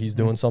coach. Maybe he's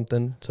doing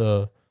something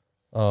to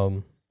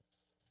help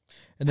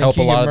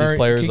a lot of these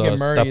players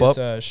step up.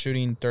 Is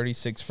shooting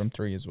 36 from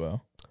 3 as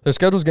well. Their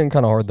schedule's getting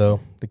kind of hard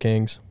though. The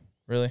Kings.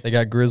 Really? They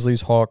got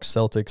Grizzlies, Hawks,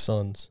 Celtics,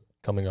 Suns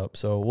coming up.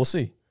 So we'll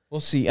see. We'll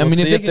see. We'll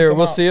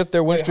see if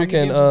their win streak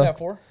can.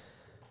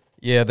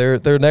 Yeah,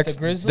 their next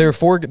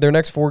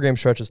 4-game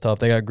stretch is tough.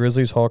 They got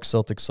Grizzlies, Hawks,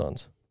 Celtics,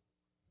 Suns,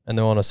 and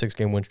they're on a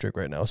 6-game win streak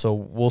right now. So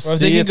we'll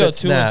see if it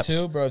snaps.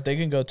 2-2, bro. If they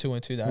can go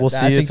 2-2, we'll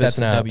see if it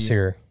snaps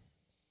here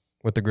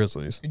with the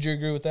Grizzlies. Would you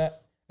agree with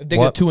that? If they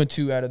get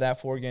 2-2 out of that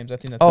 4 games, I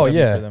think that's for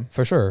them.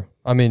 For sure.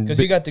 I mean, because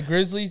you got the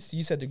Grizzlies,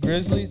 you said the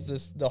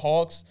Grizzlies, the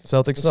Hawks,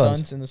 Celtics,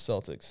 Suns, and the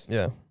Celtics.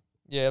 Yeah.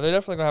 Yeah, they're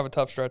definitely gonna have a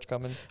tough stretch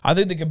coming. I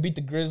think they can beat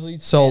the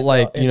Grizzlies. So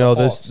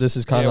this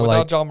is kind of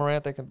without John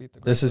Morant, they can beat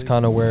the Grizzlies. This is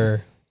kind of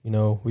where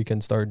we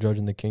can start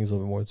judging the Kings a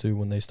little bit more too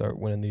when they start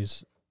winning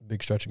these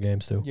big stretch of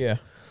games too. Yeah,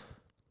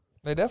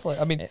 they definitely.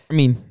 I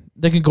mean,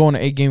 they can go on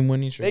an 8-game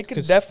winning streak.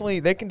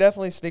 They can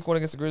definitely sneak one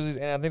against the Grizzlies,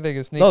 and I think they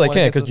can sneak. No, they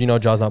can't because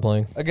Ja's not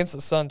playing against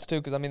the Suns too.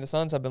 Because the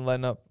Suns have been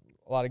letting up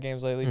a lot of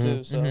games lately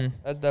too. So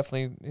that's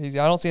definitely easy.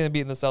 I don't see them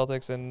beating the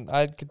Celtics, and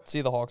I could see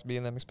the Hawks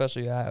beating them,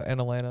 especially in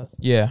Atlanta.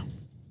 Yeah.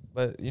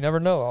 But you never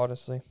know,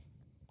 honestly.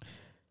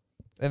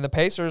 And the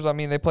Pacers,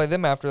 they play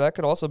them after. That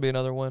could also be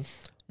another win.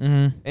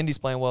 Mm-hmm. Indy's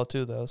playing well,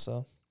 too, though.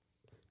 So,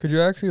 could you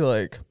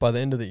actually, by the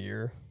end of the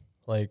year,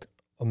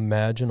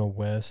 imagine a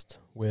West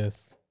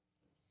with,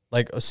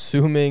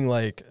 assuming,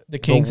 the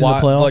Kings in the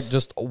playoffs?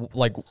 Just,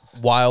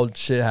 wild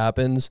shit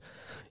happens.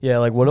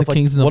 Yeah, what if,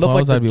 Kings in the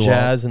playoffs, the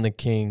Jazz and the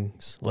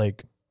Kings,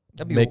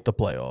 make the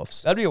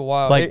playoffs? That'd be a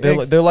wild.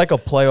 They're like a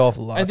playoff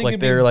lock. I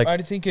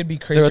think it'd be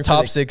crazy. They're a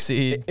top 6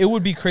 seed. It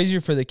would be crazier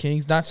for the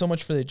Kings, not so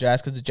much for the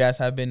Jazz because the Jazz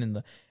have been in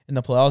the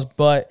playoffs.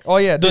 But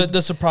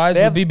the surprise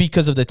would be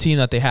because of the team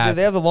that they have. Dude,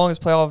 they have the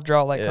longest playoff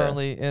drought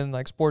currently in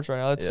sports right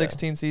now. That's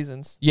 16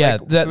 seasons. Yeah,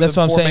 that's what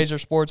I'm saying. 4 major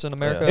sports in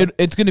America.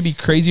 It's going to be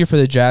crazier for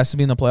the Jazz to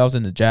be in the playoffs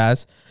than the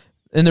Jazz.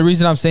 And the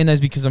reason I'm saying that is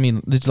because,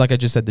 like I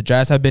just said, the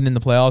Jazz have been in the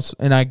playoffs,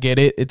 and I get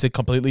it. It's a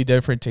completely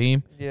different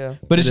team. Yeah.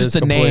 But it's just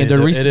the name. The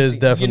recency, it is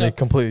definitely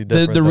completely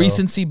different. The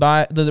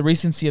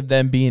recency of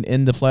them being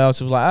in the playoffs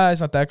was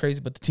it's not that crazy,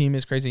 but the team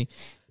is crazy.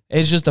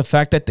 It's just the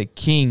fact that the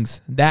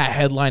Kings, that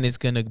headline is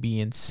going to be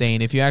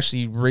insane. If you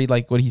actually read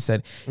what he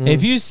said.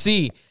 If you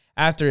see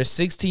after a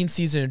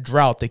 16-season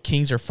drought, the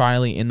Kings are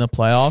finally in the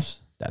playoffs,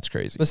 that's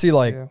crazy. Let's see,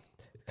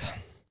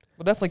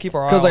 We'll definitely keep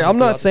our eye on because I'm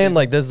not saying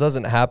this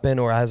doesn't happen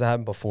or hasn't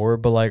happened before,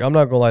 but I'm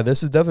not gonna lie,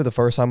 this is definitely the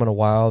first time in a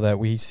while that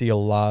we see a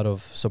lot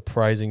of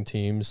surprising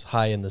teams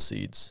high in the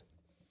seeds,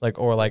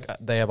 or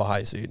they have a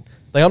high seed.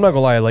 I'm not gonna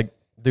lie,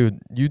 dude,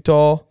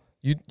 Utah's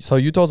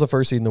the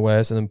first seed in the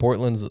West, and then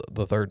Portland's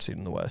the 3rd seed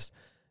in the West,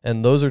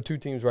 and those are 2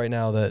 teams right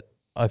now that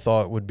I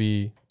thought would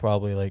be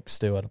probably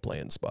still at a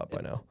play-in spot by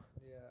now.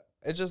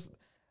 Yeah, it just.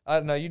 I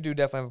don't know. You do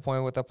definitely have a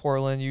point with the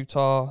Portland,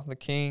 Utah, the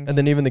Kings. And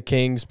then even the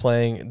Kings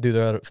playing, dude,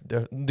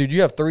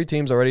 you have 3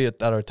 teams already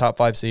that are top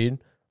 5 seed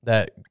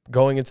that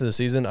going into the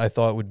season I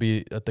thought would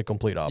be at the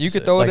complete opposite. You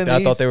could throw it in the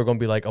East. I thought they were going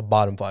to be a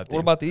bottom 5 team.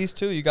 What about the East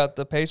too? You got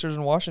the Pacers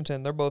and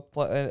Washington. They're both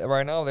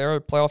right now.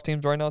 They're playoff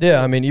teams right now too.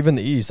 Yeah, even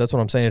the East. That's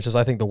what I'm saying. It's just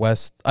I think the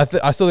West.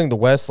 I still think the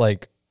West.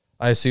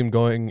 I assume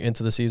going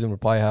into the season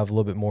would probably have a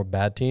little bit more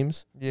bad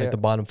teams. Yeah. The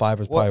bottom 5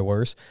 is probably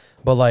worse.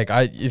 But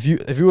if you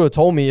would have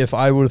told me if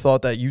I would have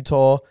thought that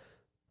Utah,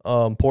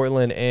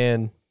 Portland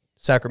and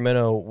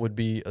Sacramento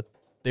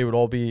they would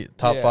all be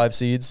top 5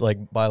 seeds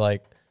by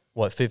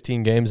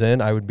 15 games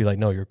in, I would be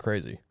no, you're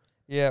crazy.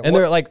 Yeah,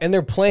 and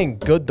they're playing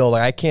good though.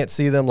 I can't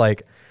see them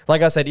like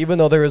I said, even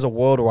though there is a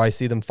world where I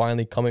see them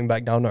finally coming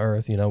back down to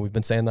earth. We've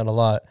been saying that a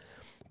lot,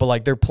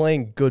 but they're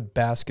playing good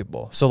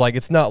basketball. So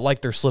it's not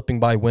like they're slipping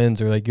by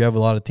wins or you have a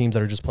lot of teams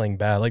that are just playing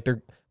bad.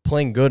 They're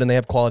playing good and they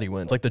have quality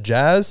wins. The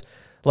Jazz.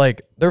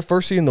 They're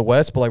first seed in the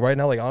West, but right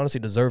now,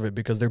 honestly deserve it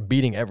because they're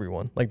beating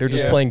everyone. They're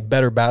just playing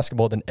better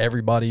basketball than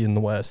everybody in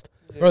the West.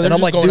 Bro, and I'm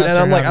dude, and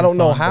I'm I don't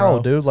know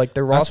how, bro. Dude.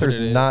 Their roster's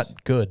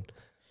not good.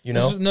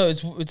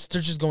 It's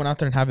they're just going out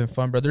there and having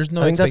fun, bro. There's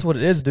no. I think that's what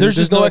it is, dude.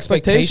 There's no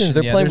expectations.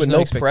 They're playing with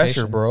no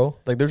pressure, bro.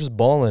 They're just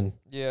balling.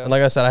 Yeah. And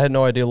like I said, I had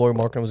no idea Lauri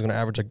Markkanen was going to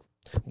average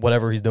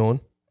whatever he's doing.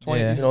 20,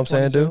 you know what I'm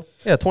saying, dude?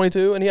 Yeah,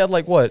 22, and he had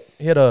what?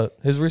 He had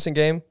his recent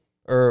game,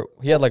 or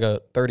he had a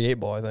 38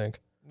 ball, I think.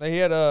 He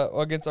had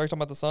against. Are you talking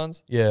about the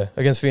Suns? Yeah,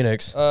 against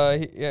Phoenix.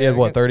 He had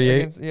what,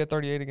 38? He had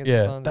 38 against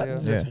the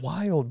Suns. That's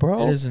wild,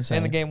 bro. It is insane.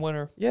 And the game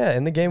winner. Yeah,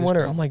 and the game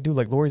winner. I'm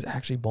dude, Lauri's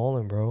actually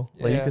balling, bro.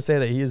 You could say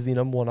that he is the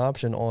number 1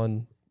 option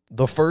on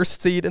the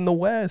first seed in the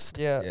West.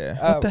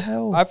 Yeah. What the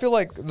hell? I feel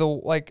like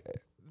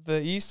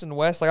the East and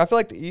West, I feel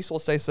like the East will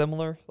stay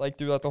similar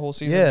throughout the whole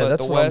season. Yeah, but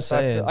that's the what West, I'm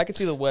saying. I could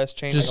see the West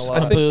changing Just a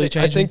lot.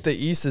 I think the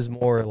East is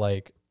more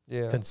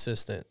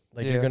consistent.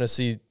 You're gonna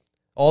see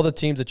all the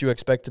teams that you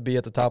expect to be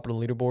at the top of the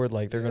leaderboard,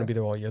 they're going to be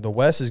there all year. The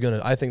West is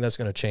I think that's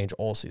going to change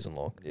all season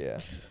long.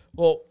 Yeah.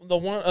 Well, the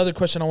one other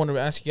question I wanted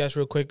to ask you guys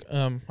real quick,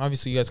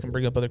 obviously you guys can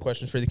bring up other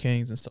questions for the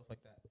Kings and stuff like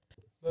that.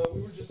 But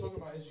we were just talking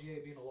about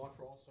SGA being a lock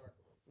for All-Star.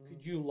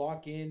 Could you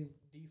lock in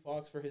D.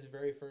 Fox for his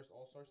very first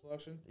All-Star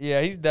selection?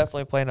 Yeah, he's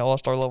definitely playing at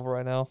All-Star level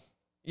right now.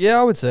 Yeah,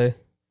 I would say.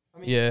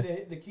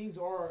 The Kings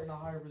are in a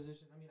higher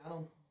position.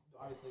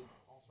 Obviously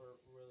All-Star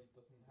really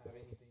doesn't have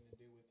anything to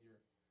do with your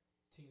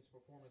team's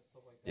performance,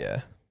 stuff like that.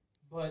 Yeah.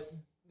 But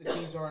the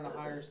Kings are in a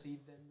higher seed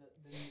than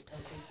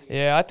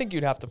Yeah, I think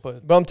you'd have to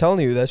put. But I'm telling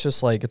you, that's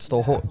just like it's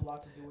the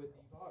whole.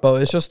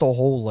 But it's just the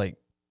whole like.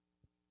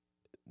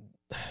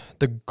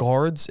 The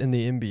guards in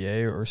the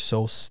NBA are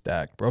so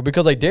stacked, bro.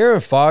 Because like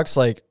De'Aaron Fox,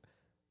 like,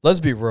 let's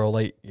be real,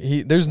 like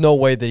there's no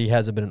way that he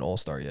hasn't been an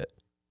All-Star yet.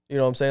 You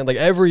know what I'm saying? Like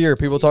every year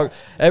people talk,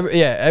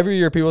 every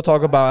year people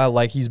talk about how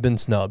like he's been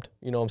snubbed.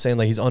 You know what I'm saying?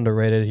 Like he's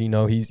underrated. You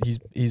know he's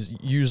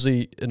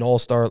usually an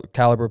All-Star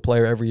caliber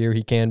player every year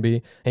he can be,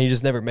 and he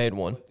just never made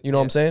one. You know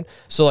what I'm saying?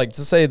 So like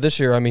to say this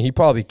year, I mean he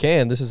probably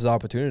can. This is his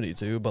opportunity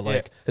to, but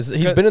like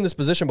he's been in this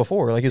position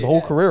before, like his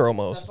whole career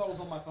almost. That's why I was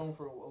on my phone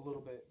for a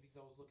little bit because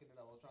I was looking at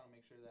that. I was trying to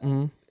make sure that.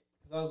 Mm-hmm.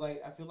 Because I was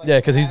like, I feel like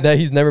because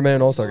he's never made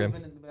an All-Star game.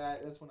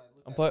 That's when I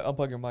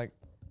Unplug your mic.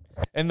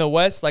 In the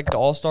West, like the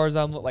All-Stars,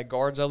 like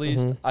guards at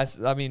least.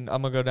 I mean,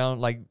 I'm gonna go down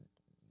like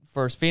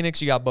first.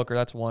 Phoenix, you got Booker.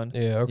 That's one.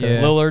 Yeah. Okay.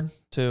 Yeah. Lillard,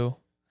 two,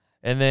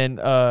 and then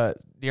I'm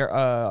here.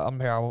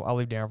 I'll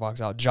leave De'Aaron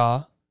Fox out.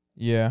 Ja.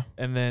 Yeah.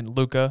 And then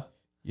Luka.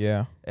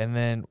 Yeah. And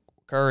then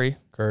Curry.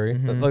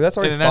 Like that's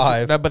already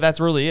five. But that's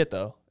really it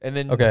though. And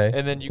then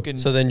And then you can.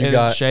 So then you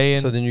got Shea.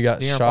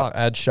 And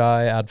add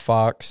Shai, add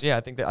Fox. Yeah,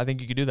 I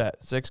think you could do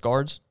that. 6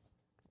 guards.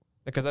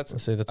 Because that's.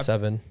 Let's say that's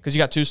 7. Because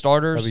you got 2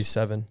 starters. That'd be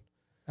 7.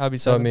 That'd be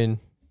 7. So I mean,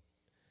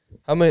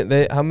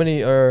 how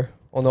many are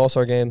on the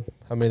All-Star game?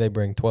 How many they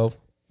bring? 12?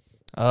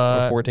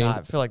 14?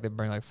 I feel like they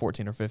bring like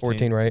 14 or 15.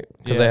 14, right?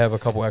 Because they have a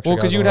couple extra. Well,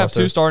 because you would have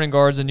 2 starting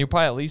guards, and you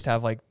probably at least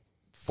have like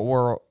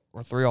 4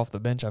 or 3 off the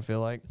bench. I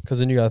feel like. Because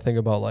then you got to think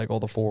about like all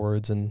the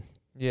forwards and.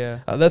 Yeah,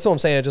 that's what I'm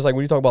saying. Just like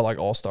when you talk about like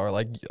All-Star,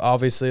 like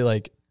obviously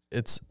like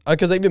it's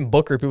because even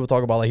Booker, people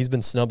talk about like he's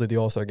been snubbed at the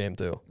All-Star game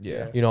too.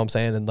 Yeah, you know what I'm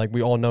saying, and like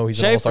we all know he's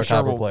Shea an All-Star sure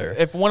caliber player.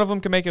 If one of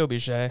them can make it, it'll be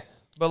Shea.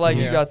 But like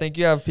you gotta think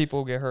you have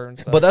people get hurt and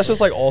stuff. But that's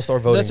just like All-Star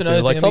voting too.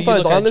 Like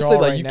sometimes honestly,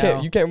 like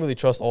you can't really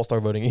trust All-Star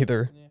voting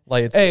either. Yeah.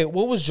 Like it's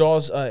what was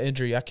Jaw's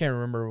injury? I can't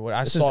remember what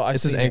I saw.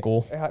 It's his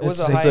ankle.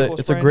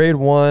 It's a grade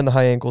 1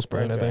 high ankle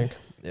sprain, I think.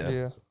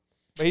 Yeah.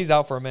 But he's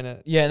out for a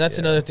minute. Yeah, and that's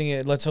another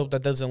thing. Let's hope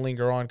that doesn't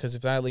linger on, because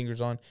if that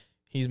lingers on,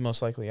 he's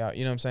most likely out.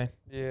 You know what I'm saying?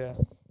 Yeah.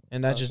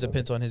 And that just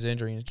depends on his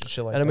injury and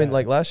shit like that. And I mean,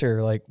 like last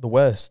year, like the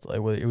West, like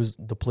it was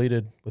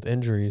depleted with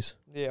injuries.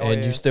 Yeah.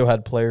 And you still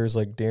had players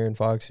like De'Aaron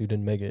Fox who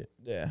didn't make it.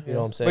 Yeah. You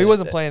know what I'm saying? But he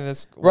wasn't playing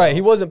this. Right.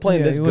 He wasn't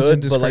playing this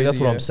good, but like crazy, that's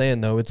what I'm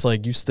saying though. It's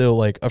like you still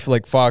like I feel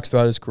like Fox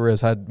throughout his career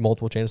has had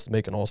multiple chances to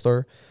make an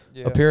All-Star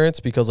appearance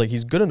because like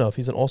he's good enough.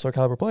 He's an All-Star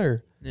caliber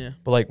player. Yeah.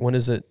 But like when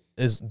is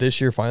this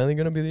year finally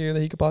going to be the year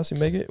that he could possibly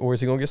make it, or is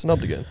he going to get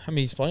snubbed again? I mean,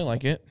 he's playing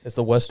like it. If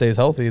the West stays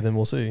healthy, then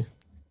we'll see.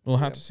 We'll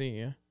have to see,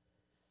 yeah.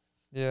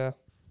 Yeah.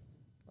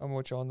 I'm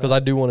with you on that. Because I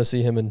do want to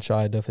see him and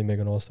Shai definitely make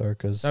an All-Star.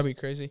 Because that'd be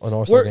crazy. An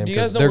All-Star game. Do you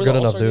guys know they're where good the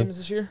enough, All-Star game dude. is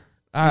this year?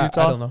 Utah,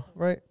 I don't know.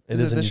 Right?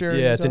 Is it this year?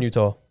 Yeah, it's in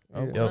Utah.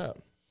 Oh, yep.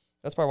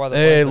 That's probably why they're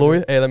Hey, playing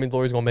Lori. Hey, that means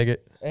Lori's going to make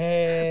it.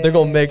 Hey. They're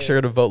going to make sure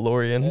to vote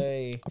Lori in.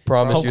 Hey. I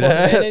promise you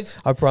that.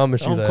 I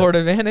promise you that. Home court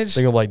advantage.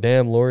 They're going to be like,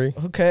 damn, Lori.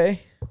 Okay.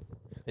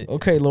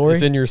 Okay, Lori.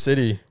 It's in your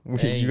city.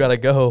 Hey. You got to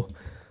go.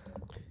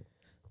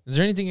 Is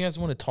there anything you guys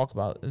want to talk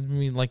about? I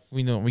mean, like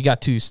we know we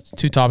got two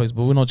topics,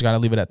 but we don't just got to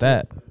leave it at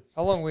that.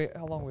 How long we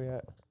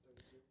at?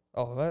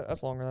 Oh,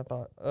 that's longer than I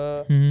thought.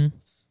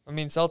 I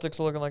mean, Celtics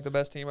are looking like the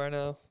best team right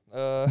now.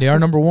 They are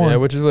number 1. Yeah,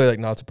 which is really like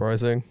not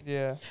surprising.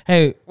 Yeah.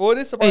 Hey, well, it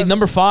is surprising. Hey,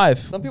 number 5.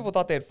 Some people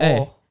thought they'd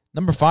fall. Hey,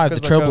 number 5, the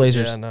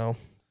Trailblazers. Yeah, no.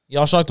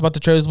 Y'all shocked about the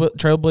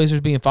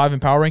Trailblazers being 5 in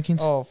power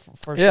rankings? Oh,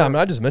 for yeah, sure. I mean,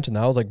 I just mentioned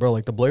that. I was like, bro,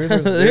 like the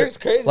Blazers, they're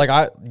crazy. Like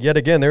yet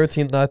again, they're a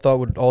team that I thought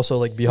would also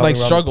like be like hovering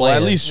around struggle, the at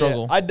play-in. least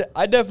struggle. Yeah,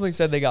 I definitely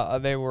said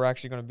they were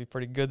actually going to be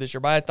pretty good this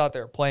year, but I thought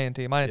they were a playing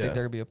team. I didn't think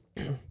they were going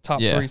to be a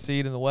top 3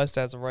 seed in the West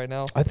as of right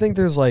now. I think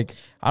there's like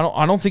I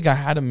don't think I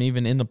had them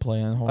even in the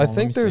play-in. I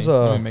think there's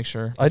let me make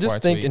sure. I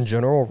just think in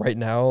general right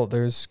now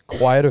there's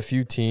quite a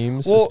few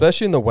teams,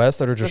 especially in the West,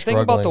 that are just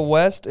struggling. The thing about the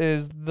West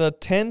is the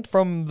 10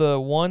 from the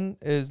 1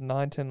 is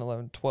 9, 10,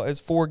 11, 12.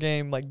 It's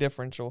 4-game like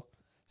differential.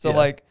 So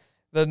like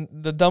the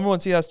number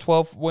 1 seed has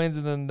 12 wins,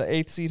 and then the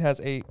 8th seed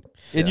has 8.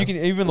 And you can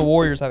even the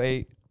Warriors have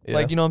 8. Yeah.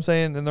 Like, you know what I'm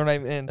saying? And they're not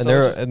even in.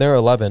 And they're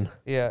 11.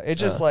 Yeah, it's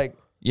just like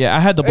I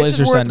had the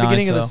Blazers at at 9 the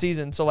beginning of the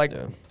season. So like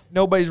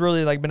nobody's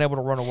really like been able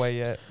to run away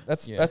yet.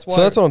 That's why.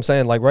 So that's what I'm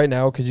saying. Like right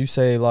now, could you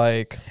say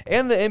like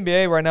and the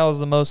NBA right now is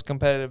the most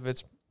competitive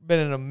it's been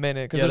in a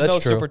minute because there's no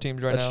super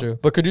teams right now. That's true.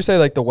 But could you say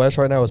like the West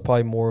right now is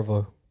probably more of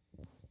a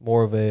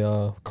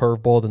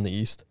curveball than the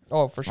East?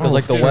 Oh, for sure. Because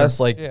like the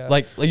West, like you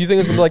think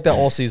it's gonna be like that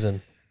all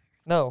season?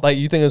 No. Like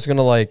you think it's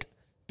gonna like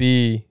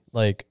be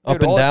like up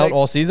and down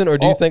all season, or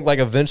do you think like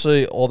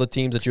eventually all the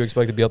teams that you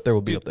expect to be up there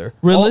will be up there?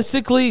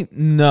 Realistically,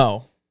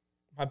 no.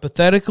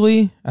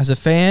 Hypothetically, as a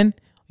fan,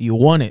 you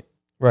want it.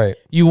 Right.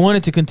 You want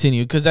it to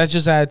continue because that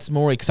just adds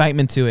more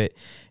excitement to it.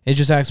 It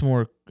just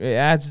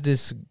adds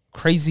this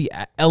crazy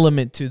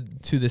element to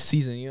the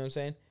season. You know what I'm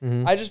saying?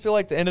 Mm-hmm. I just feel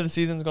like the end of the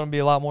season is going to be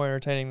a lot more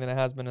entertaining than it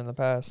has been in the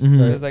past.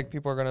 Because like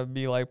people are going to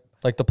be like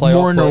the playoff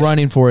more in the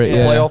running for it. The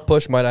playoff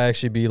push might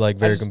actually be like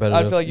very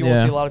competitive. I feel like you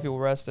will see a lot of people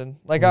resting.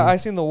 Like I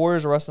seen the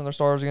Warriors resting their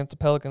stars against the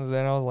Pelicans,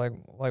 and I was like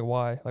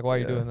why? Like why are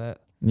you doing that?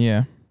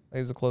 Yeah.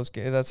 It's a close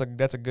game. That's a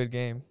good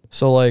game.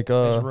 So like,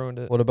 just ruined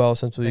it. what about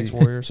since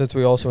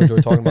we also enjoy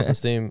talking about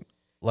this team,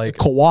 like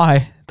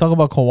Kawhi. Talk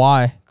about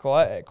Kawhi.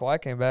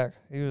 Kawhi came back.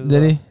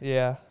 Did he?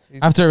 Yeah.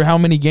 After how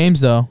many games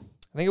though?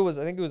 I think it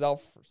was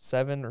out for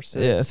 7 or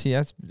 6. Yeah. See,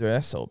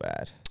 that's so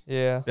bad.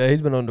 Yeah. Yeah,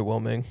 he's been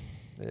underwhelming.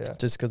 Yeah.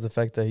 Just because the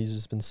fact that he's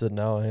just been sitting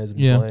out and hasn't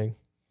been playing.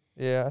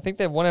 Yeah, I think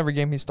they've won every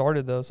game he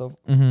started though. So.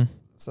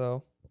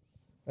 So.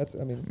 That's.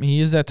 I mean,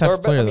 he is that type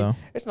of player though.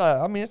 It's not.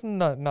 I mean, it's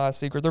not a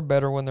secret. They're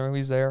better when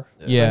he's there.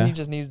 Yeah. But he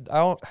just needs.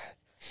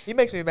 He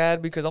makes me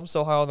mad because I'm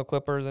so high on the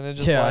Clippers, and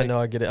it's just I know,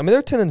 I get it. I mean,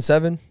 they're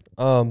 10-7.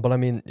 But I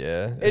mean,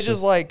 it's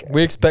just like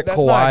we expect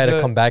Kawhi to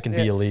come back and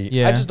be elite.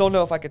 Yeah, I just don't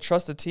know if I could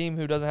trust a team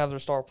who doesn't have their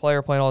star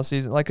player playing all the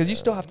season. Like, because you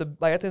still have to,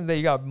 like, at the end of the day,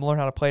 you got to learn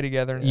how to play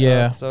together. And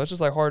stuff. So it's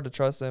just like hard to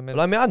trust him. But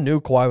I mean, I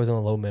knew Kawhi was on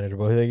a low manager,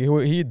 bro.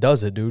 He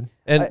does it, dude.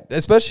 And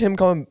especially him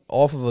coming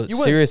off of a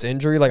serious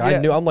injury, like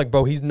I'm like,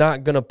 bro, he's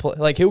not gonna play.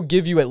 Like, he'll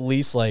give you at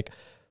least like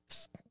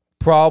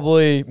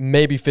probably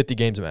maybe 50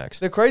 games max.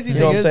 The crazy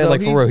thing is, though,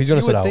 like, for real, he's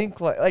gonna sit out.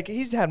 Think like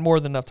he's had more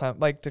than enough time,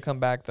 like, to come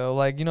back though.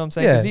 Like, you know what I'm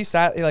saying? Because he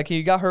sat, like,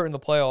 he got hurt in the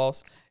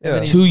playoffs. Yeah.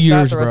 And then 2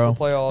 years, bro.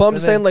 But I'm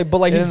saying, like,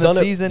 he's done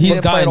it. He's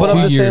got. But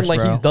I'm just saying, years, like,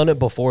 bro. he's done it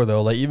before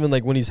though. Like, even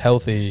like when he's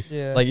healthy,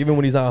 like even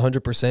when he's not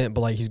 100%,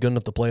 but like he's good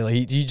enough to play. Like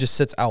he just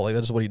sits out. Like,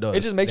 that's just what he does.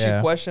 It just makes you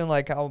question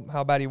like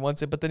how bad he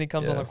wants it. But then he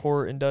comes on the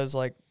court and does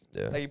like.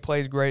 He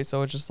plays great,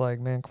 so it's just like,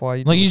 man,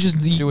 Kawhi.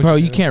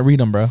 You can't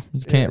read him, bro. You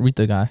can't read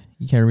the guy.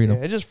 You can't read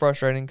him. It's just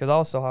frustrating because I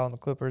was so high on the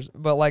Clippers,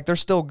 but like they're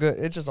still good.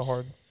 It's just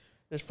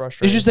it's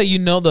frustrating. It's just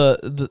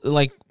that the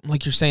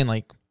like you're saying,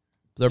 like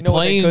they're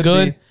playing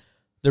good.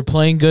 They're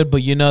playing good,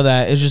 but you know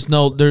that it's just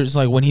there's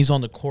like when he's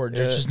on the court,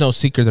 there's just no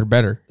secret they're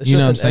better. It's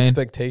just an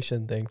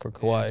expectation thing for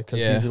Kawhi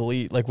because he's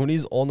elite. Like when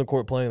he's on the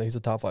court playing, like, he's a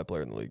top 5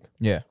 player in the league.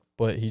 Yeah,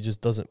 but he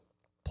just doesn't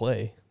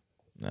play.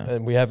 No.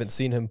 And we haven't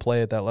seen him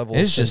play at that level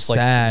since just like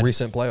sad.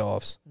 Recent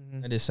playoffs.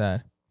 It is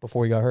sad.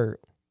 Before he got hurt.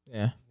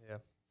 Yeah.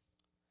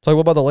 So, like,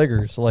 what about the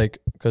Lakers? Like,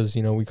 because,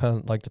 you know, we kind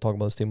of like to talk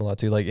about this team a lot,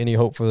 too. Like, any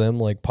hope for them,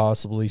 like,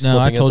 possibly slipping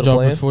into the No, I told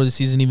y'all before the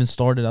season even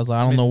started. I was like,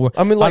 I don't know where.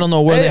 I don't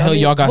know where the hell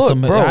y'all got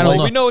some. Bro, I don't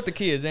know. We know what the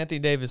key is. Anthony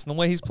Davis. And the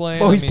way he's playing.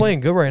 Well, he's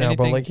playing good right now,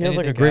 bro. Like, he has,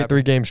 like, a great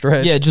 3-game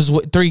stretch. Yeah, just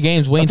 3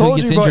 games. Wait until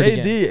he gets injured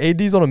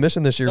again. AD's on a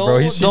mission this year, bro.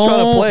 He's trying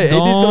to play. AD's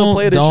going to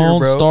play this year, bro.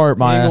 Don't start,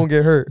 Maya. He ain't going to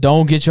get hurt.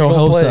 Don't get your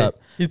hopes up.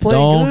 He's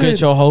playing Don't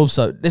get your hopes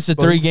up. This is a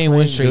 3-game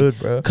win streak.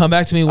 Good, come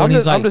back to me when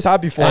he's like. I'm just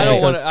happy for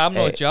him. I'm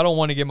not with you. I don't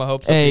want to get my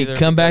hopes up. Hey,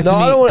 come back to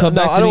me. Come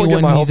back to me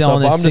when he's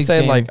on his 6th game. I'm just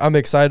saying, like, I'm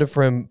excited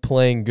for him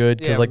playing good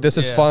because, like, this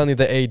is finally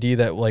the AD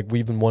that, like,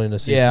 we've been wanting to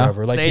see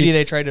forever. Like, the AD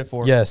they traded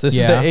for. Yes, this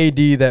is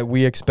the AD that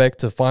we expect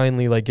to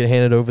finally, like, get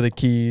handed over the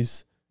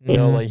keys. You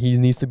know, like, he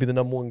needs to be the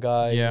number 1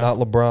 guy, not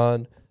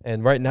LeBron.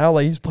 And right now,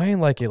 like, he's playing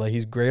like it. Like,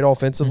 he's great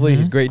offensively,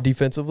 he's great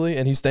defensively,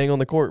 and he's staying on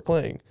the court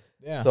playing.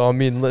 Yeah. So I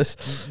mean,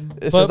 listen,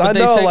 it's just I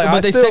know, like, but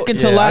they second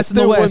to last in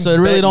the West, so it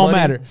really don't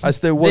matter. I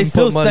still wouldn't put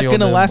money on them. They still second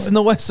to last in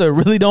the West, so it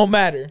really don't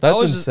matter.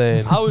 That's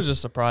insane. I was just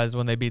surprised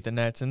when they beat the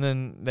Nets, and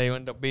then they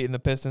end up beating the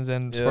Pistons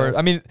and Spurs.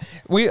 I mean,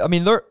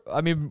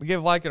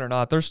 give like it or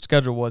not, their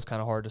schedule was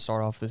kind of hard to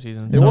start off the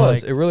season.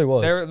 It really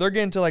was. They're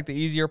getting to like the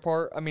easier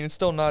part. I mean, it's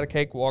still not a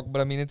cakewalk, but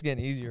I mean, it's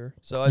getting easier.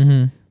 So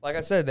like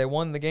I said, they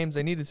won the games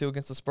they needed to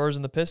against the Spurs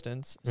and the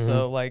Pistons.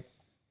 So like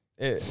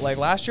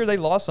last year they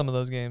lost some of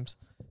those games.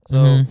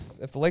 So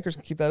if the Lakers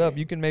can keep that up,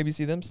 you can maybe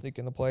see them sneak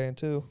into play in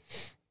too.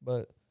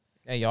 But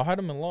hey, y'all had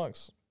them in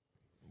locks.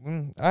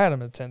 I had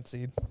them at 10th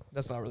seed.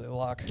 That's not really a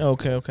lock.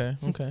 Okay.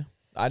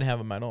 I didn't have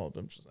them at all.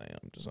 I'm just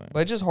saying.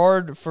 But it's just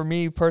hard for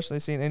me personally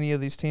seeing any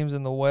of these teams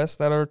in the West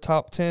that are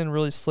top 10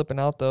 really slipping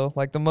out though.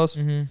 Like the most,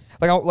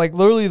 like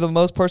literally the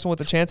most person with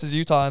the chance is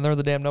Utah, and they're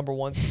the damn number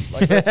 1.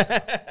 Like that's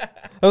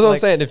what I'm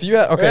saying. If you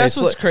had that's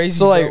what's crazy.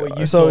 So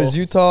like, so is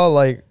Utah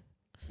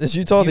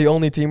the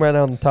only team right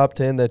now in the top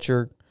 10 that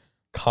you're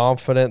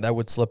confident that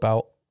would slip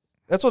out?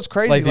 That's what's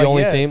crazy. Like the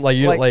only team, like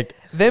you, like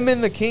them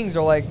and the Kings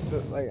are like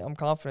I'm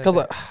confident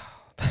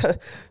because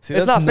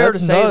it's not fair to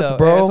say though,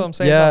 bro. That's what I'm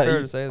saying. Yeah, it's not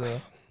fair to say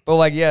though. But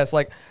like yes,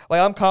 like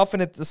I'm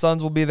confident the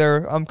Suns will be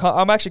there.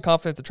 I'm actually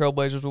confident the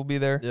Trailblazers will be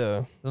there.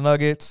 Yeah, the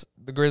Nuggets,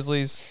 the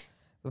Grizzlies,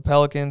 the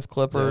Pelicans,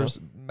 Clippers,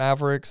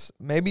 Mavericks.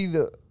 Maybe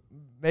the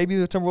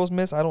Timberwolves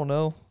miss. I don't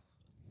know.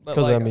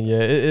 Because like, I mean,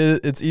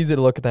 it's easy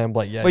to look at them and be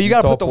like, yeah. But you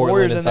got to put the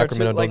Warriors in there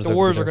too. Like the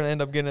Warriors are going to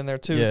end up getting in there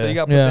too. So you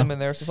got to put them in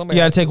there. So somebody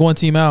you got to take one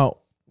team out.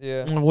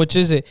 Yeah. Which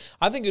is it?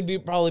 I think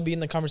it'd probably be in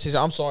the conversation.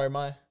 I'm sorry,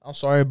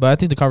 but I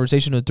think the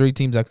conversation of the 3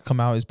 teams that could come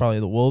out is probably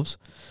the Wolves,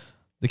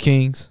 the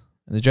Kings,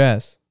 and the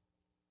Jazz.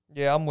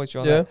 Yeah, I'm with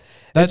you on that.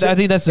 I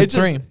think that's the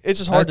 3. It's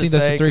just hard to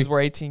say because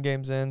we're 18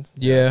 games in.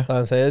 Yeah.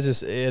 I'm saying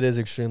it is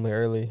extremely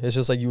early. It's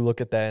just like you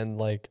look at that and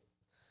like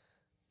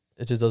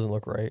it just doesn't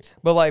look right.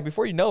 But like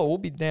before you know it, we'll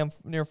be damn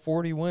near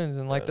 40 wins,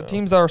 and like the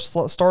teams that are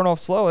starting off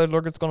slow, it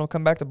looks it's going to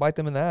come back to bite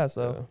them in the ass.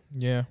 So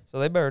so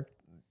they better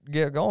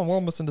get going. We're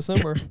almost in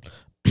December.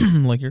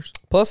 Lakers.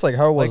 Plus, like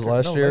how it was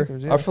last year,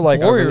 Lakers, I feel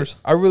like Warriors.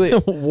 I really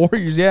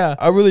Warriors. Yeah,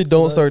 I really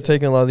don't start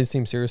taking a lot of these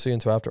teams seriously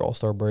until after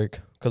All-Star break.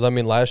 Because I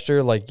mean, last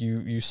year, like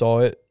you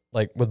saw it,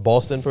 like with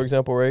Boston, for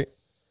example, right?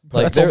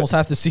 Like that's almost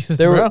half the season.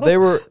 They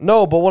were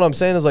no, but what I'm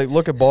saying is like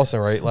look at Boston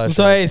right last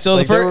year. Hey, so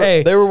like, the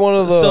first they were one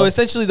of the. So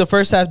essentially, the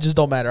first half just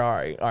don't matter. All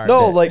right.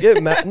 No, like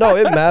it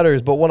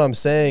matters. But what I'm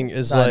saying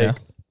is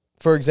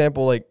for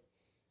example, like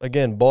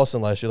again,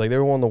 Boston last year, like they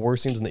were one of the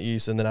worst teams in the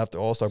East, and then after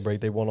All-Star break,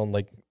 they went on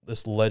like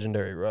this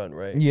legendary run,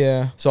 right?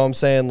 Yeah. So I'm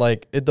saying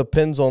like it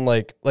depends on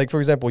like for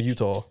example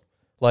Utah,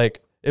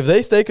 like if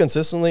they stay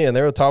consistently and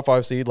they're a top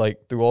 5 seed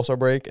like through All-Star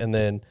break, and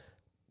then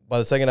by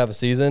the second half of the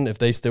season, if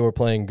they still were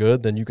playing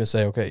good, then you can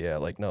say, okay, yeah,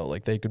 like, no,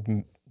 like, they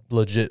could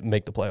legit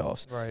make the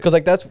playoffs. Right. Because,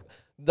 like, that's,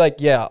 like,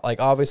 yeah,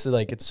 like, obviously,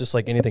 like, it's just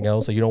like anything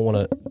else. Like, you don't want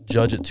to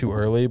judge it too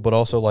early, but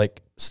also,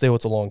 like, still,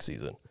 it's a long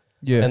season.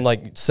 Yeah. And,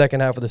 like, second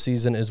half of the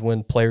season is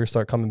when players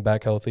start coming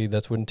back healthy.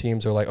 That's when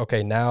teams are like,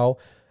 okay, now,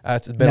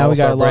 it's been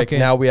All-Star break,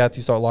 now we have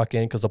to start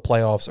locking in because the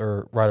playoffs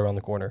are right around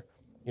the corner.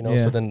 You know,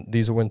 so then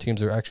these are when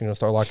teams are actually going to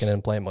start locking in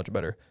and playing much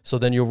better. So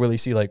then you'll really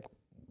see, like,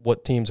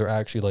 what teams are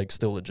actually, like,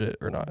 still legit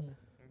or not.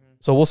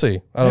 So we'll see.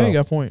 I don't know. You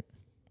got a point.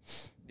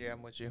 Yeah,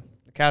 I'm with you.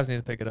 The Cavs need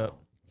to pick it up.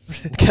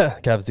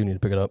 Cavs do need to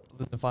pick it up.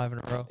 Losing 5 in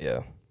a row.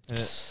 Yeah.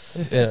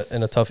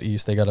 In a tough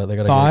East, they gotta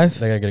 5.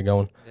 They gotta get it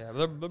going. Yeah,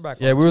 they're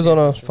back. Yeah, we was on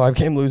a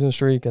 5-game losing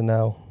streak, and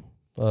now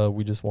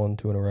we just won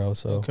 2 in a row.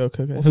 So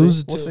okay. We'll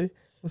see.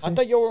 I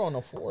thought you were on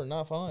a 4,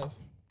 not 5.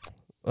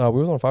 We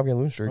was on a 5-game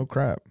losing streak. Oh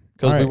crap!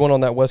 Because we went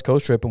on that West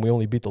Coast trip and we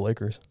only beat the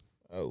Lakers.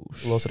 Oh,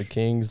 we lost to the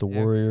Kings, the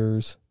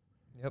Warriors.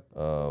 Yep.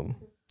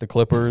 The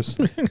Clippers.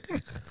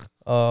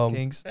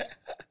 Kings.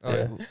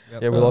 Yeah,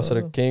 we lost to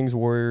the Kings,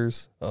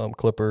 Warriors,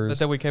 Clippers. But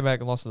then we came back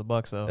and lost to the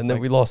Bucks, though. And then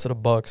we lost to the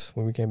Bucks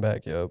when we came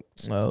back. Yep.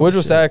 Oh, which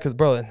was sad because,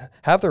 bro,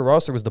 half their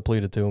roster was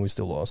depleted too, and we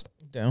still lost.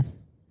 Damn.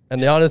 And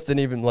Giannis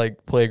didn't even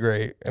like play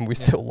great, and we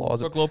still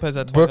lost. Brook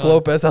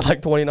Lopez had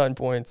like 29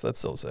 points. That's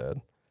so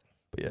sad.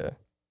 But yeah,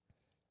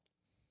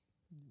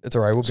 it's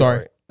all right. We'll be all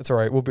right. It's all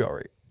right. We'll be all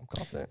right. I'm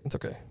confident. It's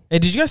okay. Hey,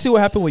 did you guys see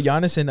what happened with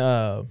Giannis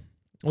and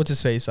what's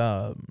his face?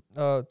 Not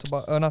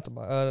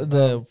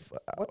Tobias.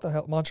 What the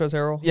hell? Montrezl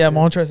Harrell. Yeah,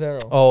 Montrezl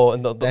Harrell. Oh,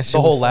 and the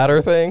whole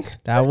ladder thing.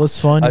 That was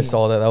funny. I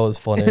saw that. That was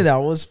funny. That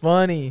was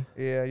funny.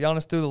 Yeah,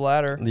 Giannis threw the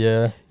ladder.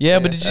 Yeah. Yeah,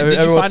 but did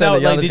you find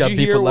out? Like, did you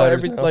hear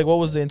what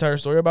was the entire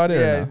story about it?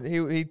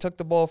 Yeah, he took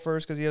the ball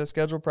first because he had a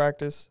scheduled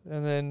practice,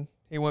 and then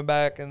he went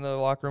back in the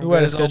locker room. Who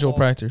had a scheduled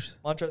practice?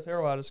 Montrezl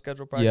Harrell had a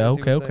scheduled practice.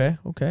 Yeah.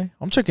 Okay.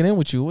 I'm checking in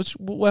with you.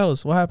 What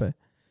else? What happened?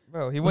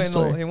 Bro, he went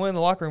in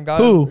the locker room,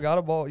 got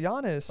a ball.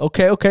 Giannis.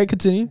 Okay,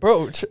 continue.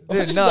 Bro,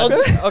 dude, no.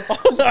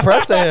 Just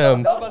press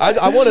him.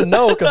 I want to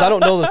know because I don't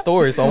know the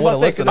story, so I want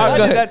to listen. I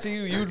did that to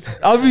you.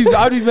 I'd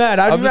be mad.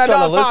 I'm just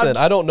trying to listen.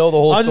 I don't know the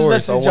whole story,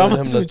 so I want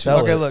him to tell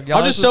it. Okay, look.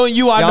 I'm just showing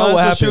you I know what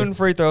happened. Shooting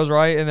free throws,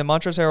 right? And then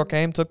Montrezl Harrell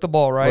came, took the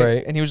ball,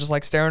 right? And he was just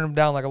like staring him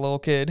down like a little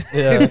kid.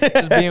 Yeah.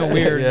 Just being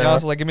weird. Giannis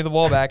was like, give me the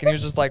ball back. And he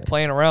was just like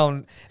playing around.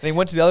 And he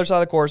went to the other side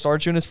of the court,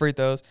 started shooting his free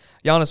throws.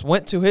 Giannis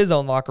went to his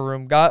own locker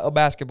room, got a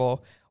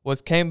basketball,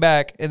 came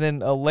back, and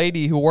then a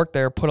lady who worked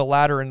there put a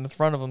ladder in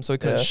front of him so he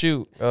couldn't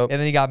shoot. And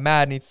then he got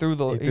mad and he threw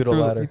the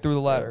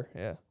ladder.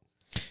 Yeah.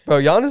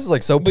 Bro, Giannis is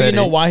like so petty. But you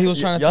know why he was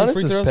trying to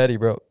Giannis is petty,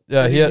 bro.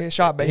 Yeah, he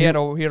shot, but he had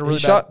a really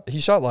bad. He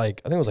shot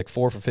like I think it was like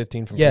 4 for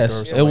 15 from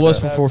yes, free throw. It was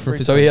for 4 for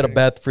 15. So he had a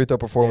bad free throw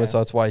performance. So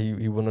that's why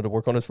he wanted to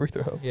work on his free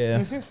throw.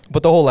 Yeah,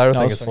 but the whole ladder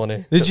thing is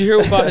funny. Did you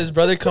hear about his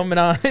brother coming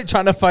out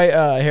trying to fight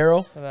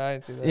Harrell? I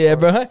didn't see that. Yeah,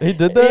 bro. He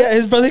did that. Yeah,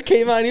 his brother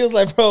came out and he was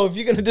like, "Bro, if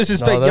you're gonna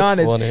disrespect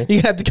Giannis,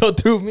 you're gonna have to go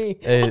through me."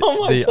 Hey,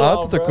 the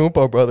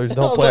Antetokounmpo brothers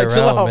don't play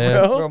around,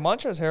 man. Bro,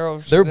 Montrezl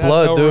Harrell, they're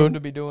blood, dude. To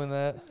be doing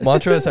that.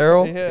 Montrezl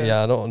Harrell.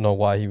 Yeah, I don't know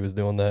why he was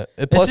doing that.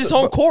 It's his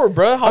home court,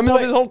 bro. I mean,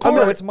 his home court.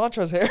 No, it's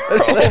Montrezl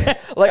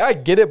Harrell. Like I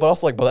get it, but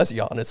also like, bro, that's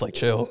Giannis. Like,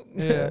 chill.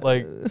 Yeah.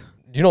 Like,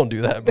 you don't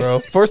do that, bro.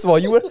 First of all,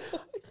 you would.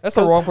 That's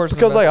the wrong person.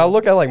 Because like I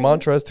look at like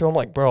Montrezl too. I'm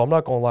like, bro, I'm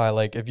not gonna lie.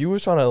 Like, if you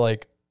was trying to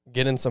like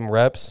get in some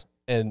reps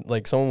and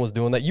like someone was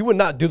doing that, you would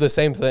not do the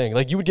same thing.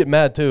 Like, you would get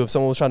mad too if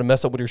someone was trying to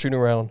mess up with your shooting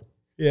around.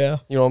 Yeah.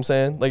 You know what I'm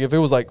saying? Like, if it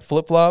was like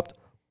flip flopped,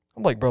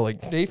 I'm like, bro,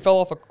 like he fell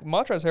off.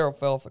 Montrezl Harrell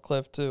fell off a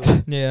cliff too.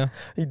 Yeah,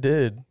 he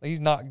did. Like,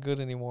 he's not good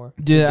anymore.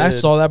 Dude, I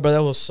saw that, bro.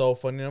 That was so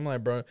funny. I'm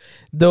like, bro,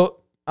 though.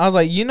 I was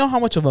like, you know how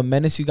much of a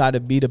menace you got to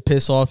be to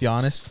piss off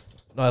Giannis?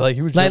 No, like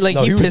he was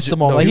he pissed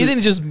him off. Like, he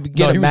didn't just get him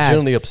mad. He was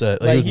genuinely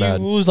upset. Like, he was mad.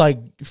 He was like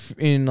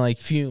in like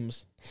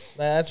fumes.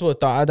 That's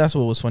what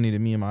was funny to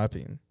me, in my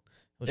opinion.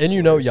 And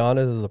you know,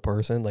 Giannis is a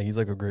person. Like, he's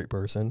like a great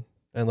person,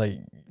 and like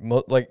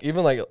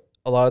even like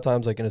a lot of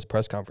times, like in his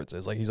press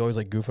conferences, like he's always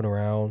like goofing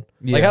around.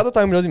 Yeah. Like half the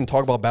time, he doesn't even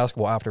talk about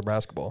basketball after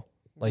basketball.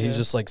 Like he's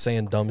just like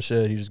saying dumb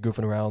shit. He's just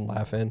goofing around,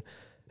 laughing,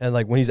 and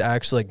like when he's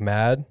actually like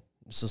mad,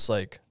 it's just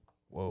like,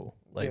 whoa.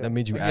 Like, that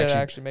means you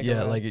actually make him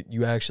mad.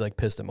 You actually like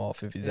pissed him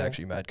off if he's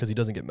actually mad, because he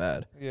doesn't get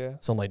mad. Yeah.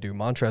 So I'm like, dude,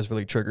 Montrezl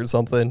really triggered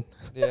something.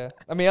 Yeah.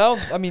 I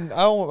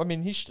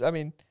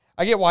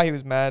get why he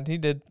was mad. He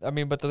did. I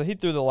mean, but he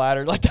threw the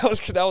ladder. Like,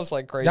 that was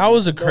like crazy. That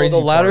was a crazy.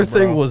 The ladder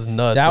thing was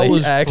nuts. That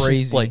was he actually,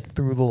 crazy. Like,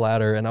 threw the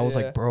ladder, and I was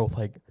like, bro,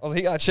 like,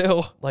 he got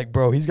chill. Like,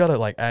 bro, he's got to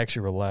like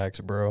actually relax,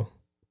 bro.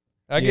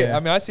 I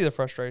see the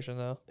frustration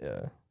though.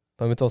 Yeah.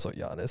 I mean, it's also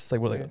Giannis. Like,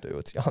 what are they gonna do?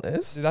 It's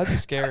Giannis. Dude, that'd be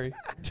scary.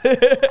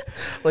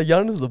 Like,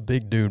 Giannis is a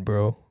big dude,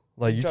 bro.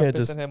 Like you can't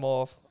just pissing him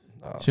off.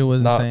 She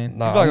was insane. He's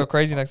about to go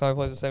crazy next time he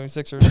plays the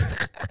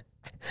 76ers.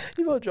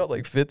 He about to drop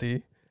like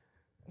 50.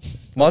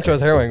 Montrezl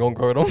Harrell ain't gonna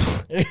guard him.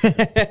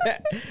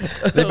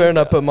 They better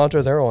not put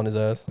Montrezl Harrell on his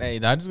ass. Hey,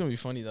 that's gonna be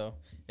funny though.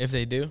 If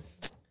they do,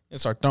 they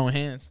start throwing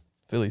hands.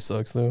 Philly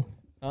sucks too.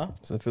 Huh? I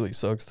said Philly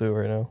sucks too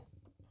right now.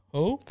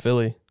 Who?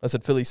 Philly. I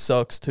said Philly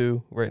sucks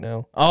too right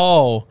now.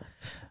 Oh.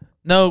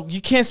 No, you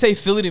can't say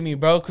Philly to me,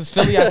 bro, because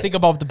Philly, I think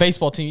about the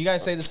baseball team. You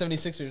guys say the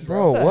 76ers,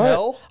 bro. Bro,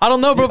 what? I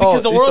don't know, bro,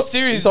 because the World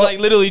Series like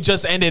literally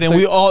just ended, and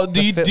we all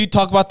do you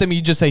talk about them?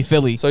 You just say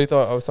Philly. So you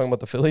thought I was talking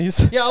about the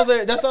Phillies? Yeah, I was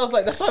like, that's what I was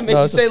like. That's what I meant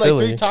you say like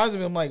 3 times,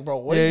 and I'm like, bro,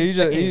 what? Yeah,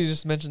 you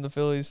just mentioned the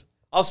Phillies.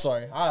 I'm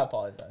sorry, I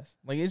apologize.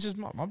 Like it's just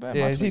my bad.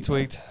 Yeah, he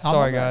tweaked.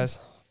 Sorry, guys.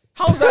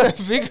 How's that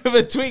a big of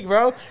a tweak,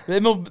 bro? All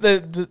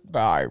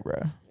right,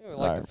 bro. You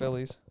like the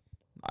Phillies.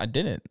 I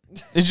didn't.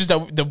 It's just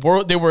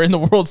that they were in the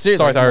World Series.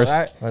 Sorry, Tyrus.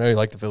 I know you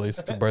like the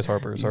Phillies. Bryce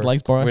Harper. Sorry.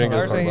 Likes Bryce We didn't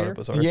Harper. get to talk about it,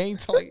 but sorry. You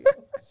ain't like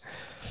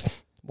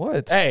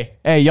What?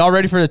 Hey, y'all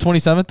ready for the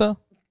 27th though?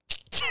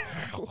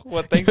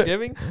 What,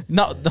 Thanksgiving?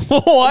 No,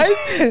 what?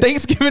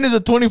 Thanksgiving is the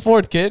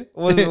 24th, kid.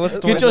 What's the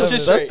 27th? Get your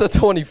shit straight. That's the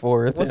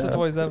 24th. What's the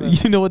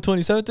 27th? You know what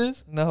 27th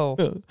is? No.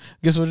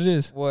 Guess what it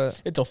is?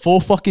 What? It's a full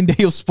fucking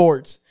day of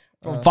sports.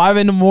 From 5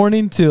 in the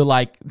morning to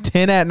like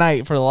 10 at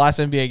night for the last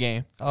NBA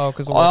game. Oh,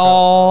 because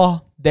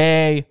all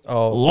day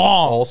long.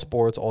 All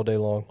sports, all day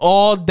long.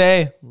 All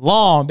day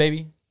long,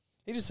 baby.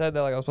 He just said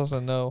that like I was supposed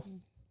to know.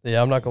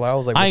 Yeah, I'm not gonna lie. I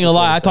was like, I ain't gonna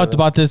lie. I talked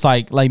about this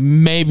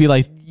maybe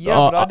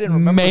but I didn't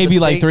remember maybe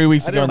like 3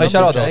 weeks ago. Hey,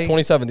 shout out though.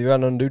 27th. You got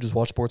nothing to do. Just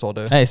watch sports all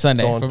day. Hey,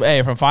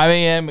 Sunday. From 5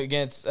 a.m.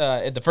 against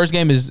the first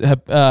game is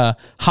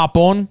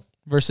Japón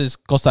versus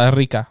Costa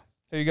Rica.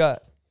 Who you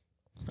got?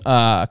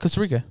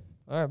 Costa Rica.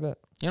 All right, bet.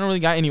 You don't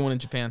really got anyone in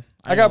Japan.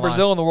 I got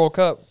Brazil in the World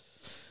Cup.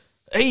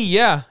 Hey,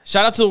 yeah.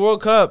 Shout out to the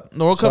World Cup.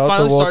 The World Cup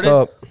finally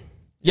started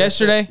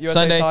yesterday,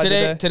 USA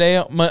Sunday,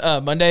 today,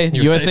 Monday.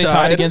 USA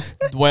tied against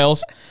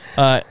Wales.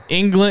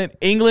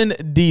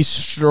 England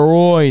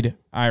destroyed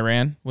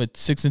Iran with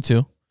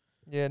 6-2.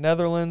 Yeah,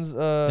 Netherlands.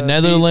 The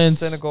Netherlands,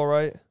 Senegal,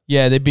 right?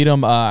 Yeah, they beat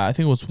them. I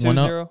think it was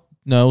 1-0.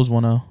 No, it was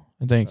 1-0.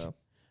 I think. Oh.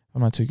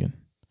 I'm not tweaking.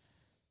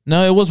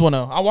 No, it was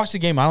 1-0. I watched the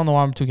game. I don't know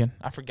why I'm tweaking.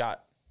 I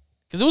forgot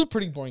because it was a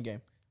pretty boring game.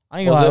 I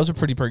ain't gonna lie, it was a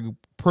pretty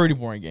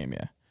boring game,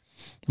 yeah.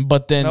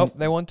 But then nope,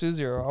 they won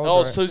 2-0.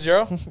 Oh, it's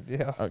 2-0?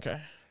 Yeah. Okay.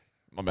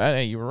 My bad.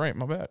 Hey, you were right.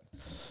 My bad.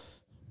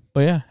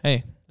 But yeah,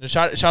 hey,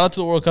 shout out to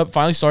the World Cup.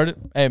 Finally started.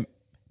 Hey,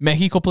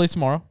 Mexico plays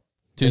tomorrow,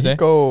 Tuesday.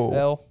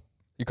 Mexico.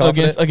 You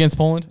confident? Against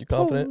Poland? You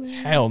confident?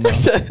 Hell no.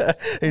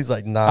 He's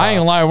like, nah. I ain't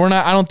gonna lie. We're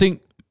not. I don't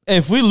think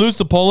if we lose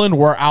to Poland,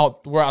 we're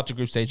out. We're out to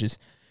group stages.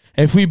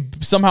 If we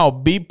somehow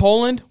beat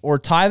Poland or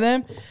tie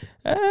them,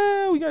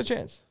 we got a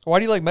chance. Why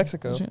do you like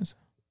Mexico?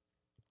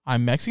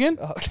 I'm Mexican?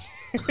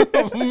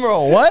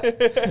 Bro, what?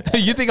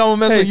 You think I'm gonna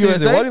mess with USA?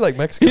 Caesar, why do you like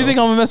Mexico? You think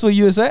I'm gonna mess with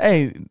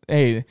USA?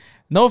 Hey,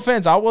 no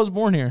offense. I was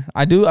born here.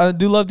 I do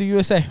love the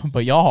USA,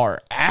 but y'all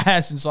are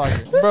ass in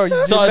soccer.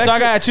 Bro, so I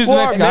gotta choose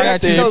Mexico. I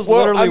gotta choose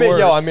literally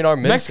worse. Our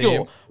men's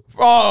team.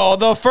 Oh,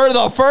 the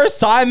first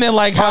time in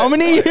like how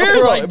many years?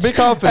 Bro, like, be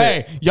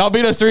confident. Hey, y'all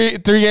beat us three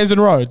games in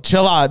a row.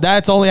 Chill out.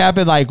 That's only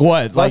happened like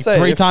what? Like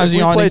 3 times in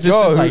your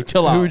existence. Like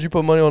chill out. Who would you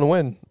put money on to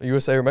win?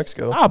 USA or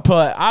Mexico? I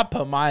put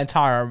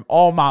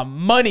all my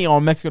money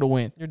on Mexico to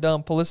win. You're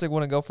dumb. Pulisic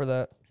wouldn't go for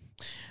that.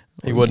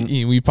 He wouldn't.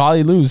 We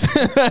probably lose.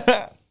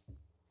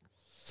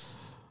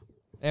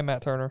 And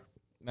Matt Turner.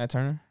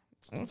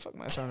 Oh, fuck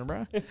Matt Turner,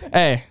 bro.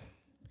 Hey,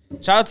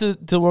 shout out to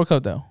the World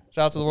Cup though.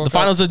 Shout out to the World Cup. The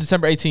finals are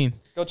December 18th.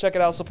 Go check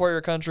it out. Support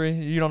your country.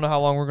 You don't know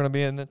how long we're going to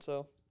be in it,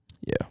 so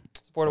yeah,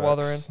 support it while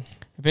they're in.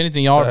 If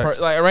anything, y'all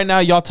like right now,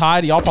 y'all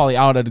tied. Y'all probably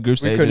out of the group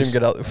stages. We couldn't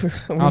even get out.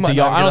 I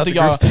don't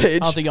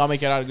think y'all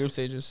make it out of group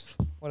stages.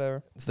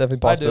 Whatever. It's definitely a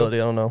possibility.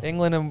 I don't know.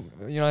 England and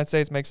the United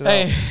States makes it out.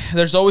 Hey,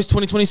 there's always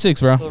 2026,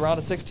 bro. For the round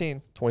of 16.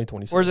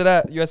 2026. Where's it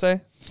at? USA?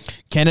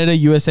 Canada,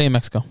 USA, and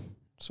Mexico.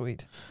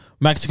 Sweet.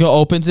 Mexico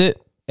opens it,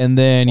 and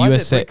then Why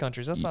USA. Is it 3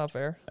 countries? That's not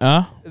fair.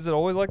 Is it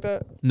always like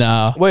that?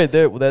 No. Wait,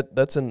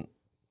 that's in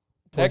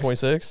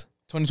 2026.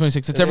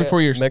 2026. It's every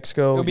 4 years.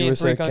 Mexico, It'll be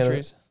USA, in 3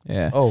 countries.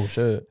 Yeah. Oh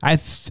shit. I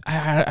think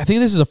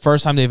this is the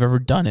first time they've ever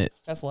done it.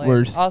 That's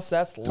lame.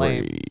 That's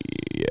lame.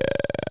 Yeah,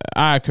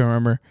 I can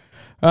remember.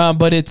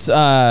 But it's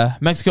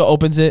Mexico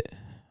opens it,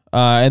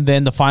 and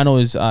then the final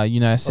is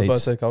United States. I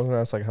was about to say, I was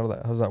gonna ask, like, how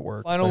does that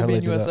work? Final will be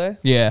in USA.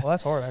 Yeah. Well,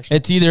 that's hard actually.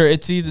 It's either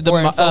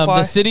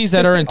the cities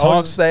that are in talks.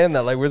 I was saying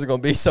that, like, where's it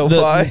gonna be?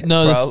 SoFi?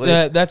 No,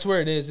 that's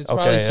where it is. It's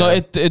okay,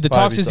 probably the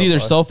talks is either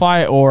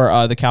SoFi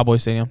or the Cowboy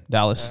Stadium,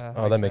 Dallas.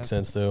 Oh, that makes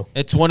sense too.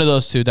 It's one of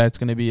those two that's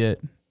gonna be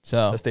it.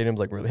 So the stadium's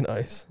like really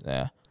nice.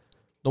 Yeah,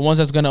 the ones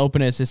that's gonna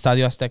open it is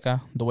Estadio Azteca,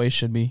 the way it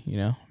should be. You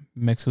know,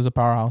 Mexico's a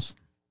powerhouse.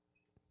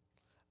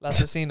 La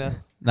Cecina.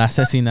 La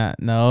Cecina.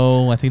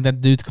 No, I think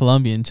that dude's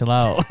Colombian. Chill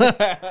out.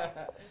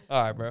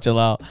 All right, bro. Chill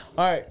out.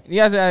 All right,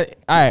 you guys. All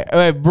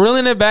right,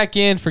 reeling it back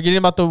in, forgetting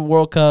about the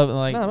World Cup.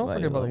 Like, no, don't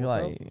forget about the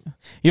World Cup.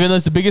 Even though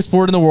it's the biggest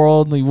sport in the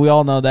world, we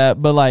all know that.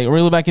 But like,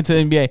 reeling back into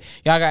the NBA.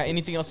 Y'all got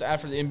anything else to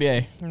add for the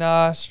NBA?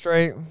 Nah,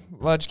 straight.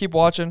 Well, just keep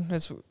watching.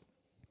 That's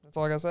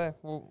all I gotta say.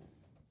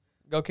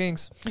 Go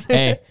Kings.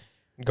 Hey,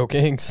 go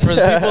Kings. For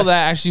the people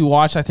that actually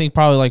watch, I think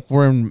probably like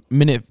we're in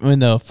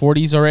the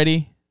 40s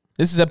already.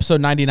 This is episode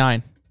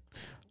 99.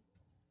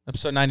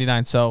 Episode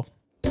 99. So,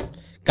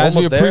 guys,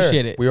 almost we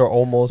appreciate it. We are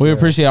almost. We there.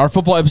 appreciate it. Our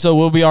football episode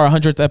will be our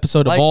 100th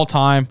episode of all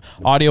time,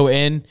 audio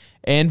and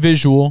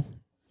visual.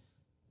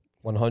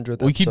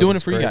 100th. We keep doing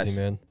it for crazy, you guys,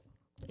 man.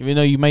 Even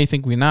though you may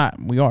think we're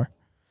not, we are.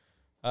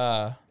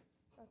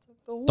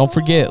 Don't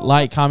forget,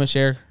 like, comment,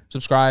 share,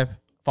 subscribe,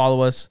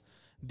 follow us,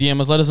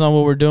 DM us, let us know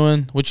what we're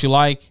doing, what you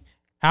like,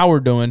 how we're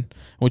doing,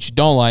 what you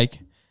don't like.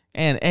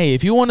 And, hey,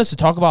 if you want us to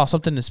talk about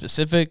something in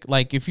specific,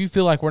 like if you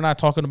feel like we're not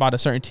talking about a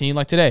certain team,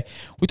 like today,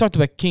 we talked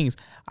about Kings.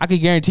 I could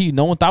guarantee you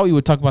no one thought we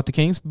would talk about the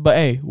Kings, but,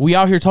 hey, we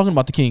out here talking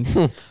about the Kings.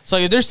 So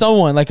if there's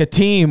someone, like a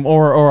team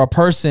or a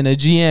person, a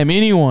GM,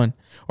 anyone,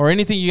 or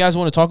anything you guys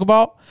want to talk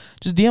about,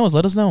 just DM us,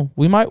 let us know.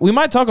 We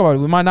might talk about it,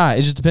 we might not.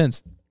 It just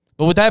depends.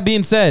 But with that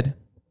being said,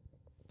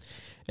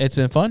 it's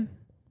been fun.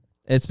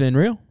 It's been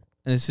real.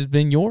 And this has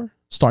been your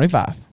Starting Five.